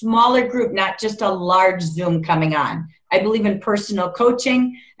a smaller group, not just a large Zoom coming on. I believe in personal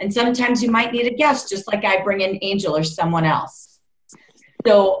coaching, and sometimes you might need a guest, just like I bring in Angel or someone else.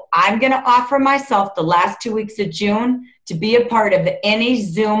 So I'm going to offer myself the last 2 weeks of June to be a part of any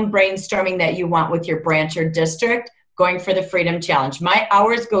Zoom brainstorming that you want with your branch or district going for the Freedom Challenge. My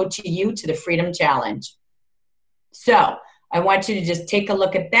hours go to you to the Freedom Challenge. So I want you to just take a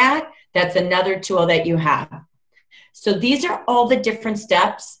look at that. That's another tool that you have. So these are all the different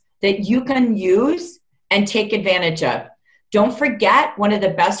steps that you can use and take advantage of. Don't forget, one of the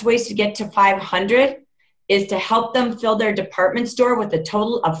best ways to get to 500 is to help them fill their department store with a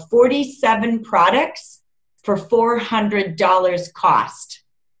total of 47 products for $400 cost.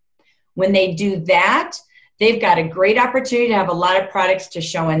 When they do that, they've got a great opportunity to have a lot of products to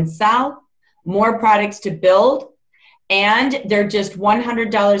show and sell. more products to build, and they're just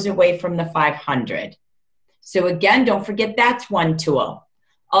 $100 away from the 500. So again, don't forget that's one tool.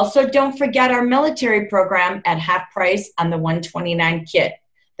 Also, don't forget our military program at half price on the 129 kit.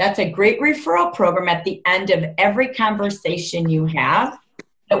 That's a great referral program at the end of every conversation you have,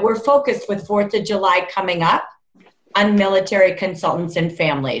 that we're focused with 4th of July coming up on military consultants and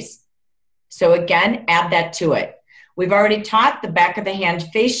families. So again, add that to it. We've already taught the back of the hand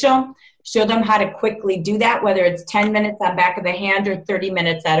facial. Show them how to quickly do that, whether it's 10 minutes on back of the hand or 30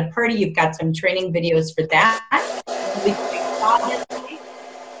 minutes at a party. You've got some training videos for that.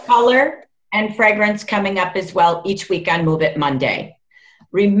 Color and fragrance coming up as well each week on Move It Monday.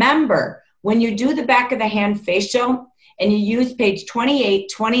 Remember, when you do the back of the hand facial and you use page 28,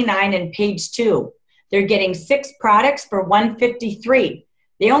 29, and page 2, they're getting 6 products for $153.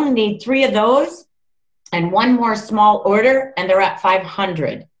 They only need 3 of those and 1 more small order, and they're at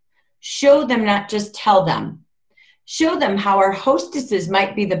 $500. Show them, not just tell them. Show them how our hostesses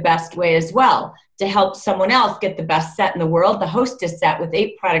might be the best way as well to help someone else get the best set in the world, the hostess set with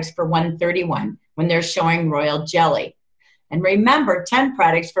 8 products for $131 when they're showing Royal Jelly. And remember, 10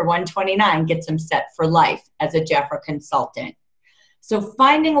 products for $129 gets them set for life as a Jafra consultant. So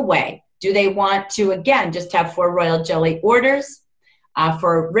finding a way. Do they want to, again, just have 4 Royal Jelly orders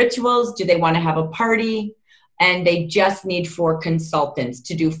for rituals? Do they want to have a party? And they just need 4 consultants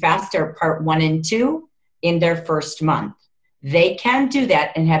to do faster part 1 and 2 in their first month. They can do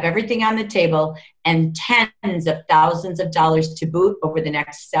that and have everything on the table and tens of thousands of dollars to boot over the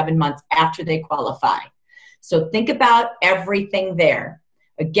next 7 months after they qualify. So think about everything there.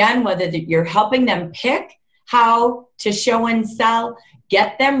 Again, whether you're helping them pick how to show and sell,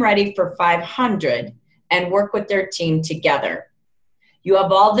 get them ready for 500 and work with their team together. You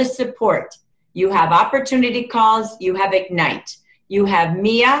have all the support. You have opportunity calls, you have Ignite, you have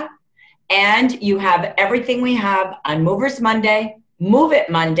Mia, and you have everything we have on Movers Monday, Move It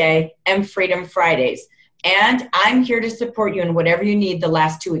Monday, and Freedom Fridays. And I'm here to support you in whatever you need the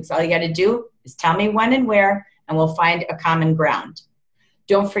last 2 weeks. All you got to do is tell me when and where, and we'll find a common ground.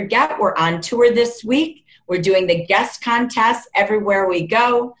 Don't forget, we're on tour this week. We're doing the guest contests everywhere we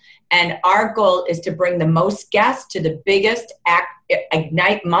go. And our goal is to bring the most guests to the biggest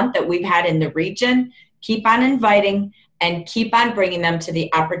Ignite month that we've had in the region. Keep on inviting and keep on bringing them to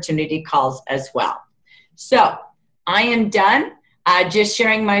the opportunity calls as well. So I am done just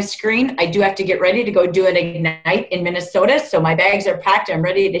sharing my screen. I do have to get ready to go do an Ignite in Minnesota. So my bags are packed. I'm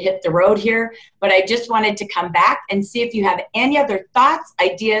ready to hit the road here. But I just wanted to come back and see if you have any other thoughts,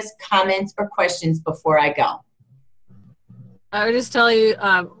 ideas, comments, or questions before I go. I would just tell you,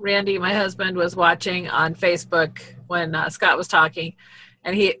 Randy, my husband, was watching on Facebook when Scott was talking,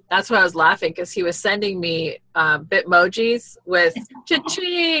 and that's why I was laughing, because he was sending me Bitmojis with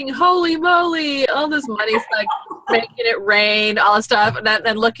cha-ching, holy moly, all this money's like making it rain, all this stuff, and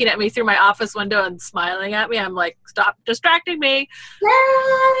then looking at me through my office window and smiling at me. I'm like, stop distracting me.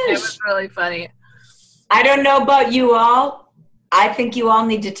 It was really funny. I don't know about you all. I think you all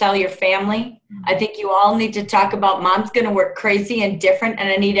need to tell your family. I think you all need to talk about mom's going to work crazy and different, and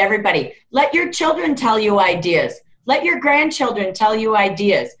I need everybody. Let your children tell you ideas. Let your grandchildren tell you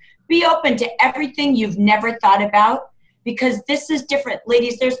ideas. Be open to everything you've never thought about, because this is different.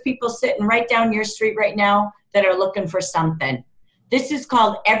 Ladies, there's people sitting right down your street right now that are looking for something. This is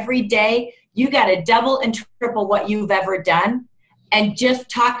called every day. You got to double and triple what you've ever done, and just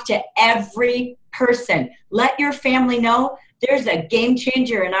talk to every person. Let your family know there's a game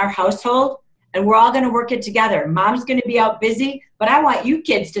changer in our household, and we're all going to work it together. Mom's going to be out busy, but I want you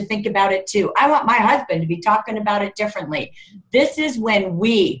kids to think about it too. I want my husband to be talking about it differently. This is when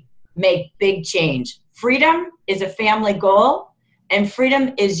we make big change. Freedom is a family goal, and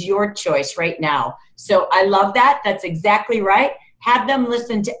freedom is your choice right now. So I love that. That's exactly right. Have them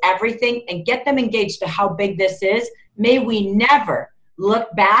listen to everything and get them engaged to how big this is. May we never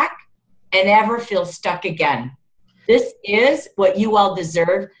look back and ever feel stuck again. This is what you all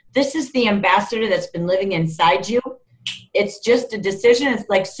deserve. This is the ambassador that's been living inside you. It's just a decision. It's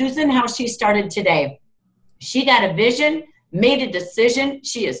like Susan, how she started today. She got a vision, made a decision.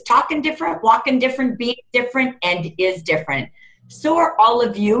 She is talking different, walking different, being different, and is different. So are all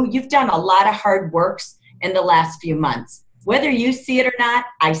of you. You've done a lot of hard works in the last few months. Whether you see it or not,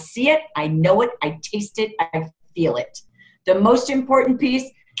 I see it, I know it, I taste it, I feel it. The most important piece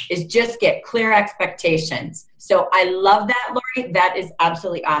is just get clear expectations. So I love that, Lori. That is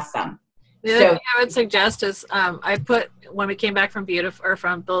absolutely awesome. The other thing I would suggest is I put, when we came back from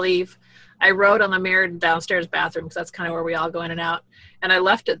Believe, I wrote on the mirror downstairs bathroom, because that's kind of where we all go in and out, and I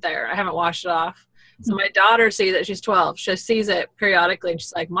left it there. I haven't washed it off. So my daughter sees it. She's 12. She sees it periodically, and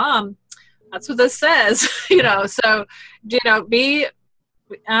she's like, Mom, That's what this says, so,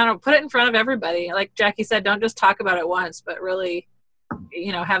 put it in front of everybody. Like Jackie said, don't just talk about it once, but really,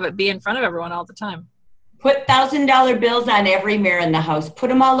 have it be in front of everyone all the time. Put $1,000 bills on every mirror in the house. Put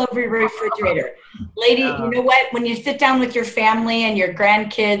them all over your refrigerator. Lady, you know what? When you sit down with your family and your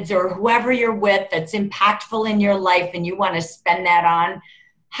grandkids or whoever you're with that's impactful in your life and you want to spend that on,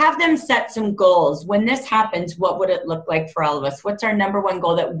 have them set some goals. When this happens, what would it look like for all of us? What's our number one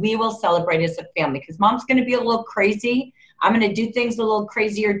goal that we will celebrate as a family? Because mom's going to be a little crazy. I'm going to do things a little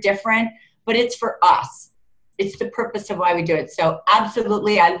crazy or different, but it's for us. It's the purpose of why we do it. So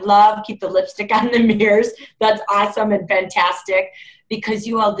absolutely, I love keep the lipstick on the mirrors. That's awesome and fantastic because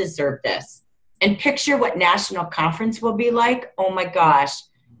you all deserve this. And picture what national conference will be like. Oh my gosh,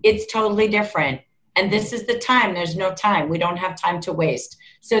 it's totally different. And this is the time. There's no time. We don't have time to waste.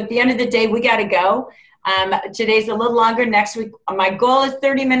 So at the end of the day, we got to go. Today's a little longer. Next week, my goal is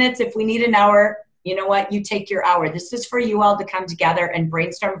 30 minutes. If we need an hour, you know what? You take your hour. This is for you all to come together and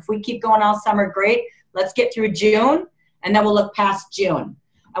brainstorm. If we keep going all summer, great. Let's get through June, and then we'll look past June.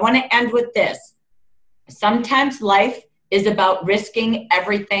 I want to end with this. Sometimes life is about risking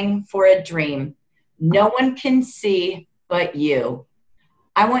everything for a dream. No one can see but you.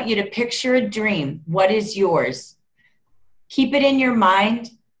 I want you to picture a dream. What is yours? Keep it in your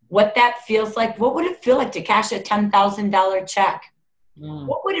mind, what that feels like. What would it feel like to cash a $10,000 check?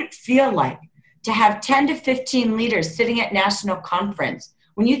 What would it feel like to have 10 to 15 leaders sitting at national conference?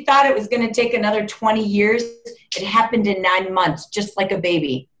 When you thought it was going to take another 20 years, it happened in 9 months, just like a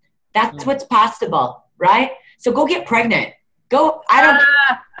baby. That's what's possible, right? So go get pregnant. Go,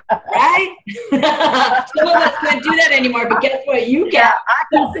 right? Some of us can't do that anymore, but guess what? You can.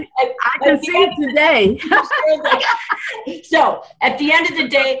 I can see it today. So at the end of the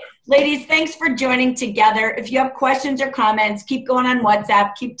day, ladies, thanks for joining together. If you have questions or comments, keep going on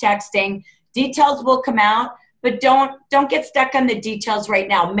WhatsApp, keep texting. Details will come out. But don't get stuck on the details right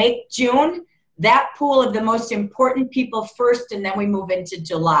now. Make June that pool of the most important people first, and then we move into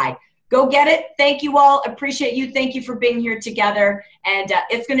July. Go get it. Thank you all. Appreciate you. Thank you for being here together. And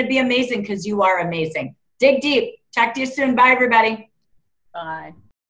it's going to be amazing because you are amazing. Dig deep. Talk to you soon. Bye, everybody. Bye.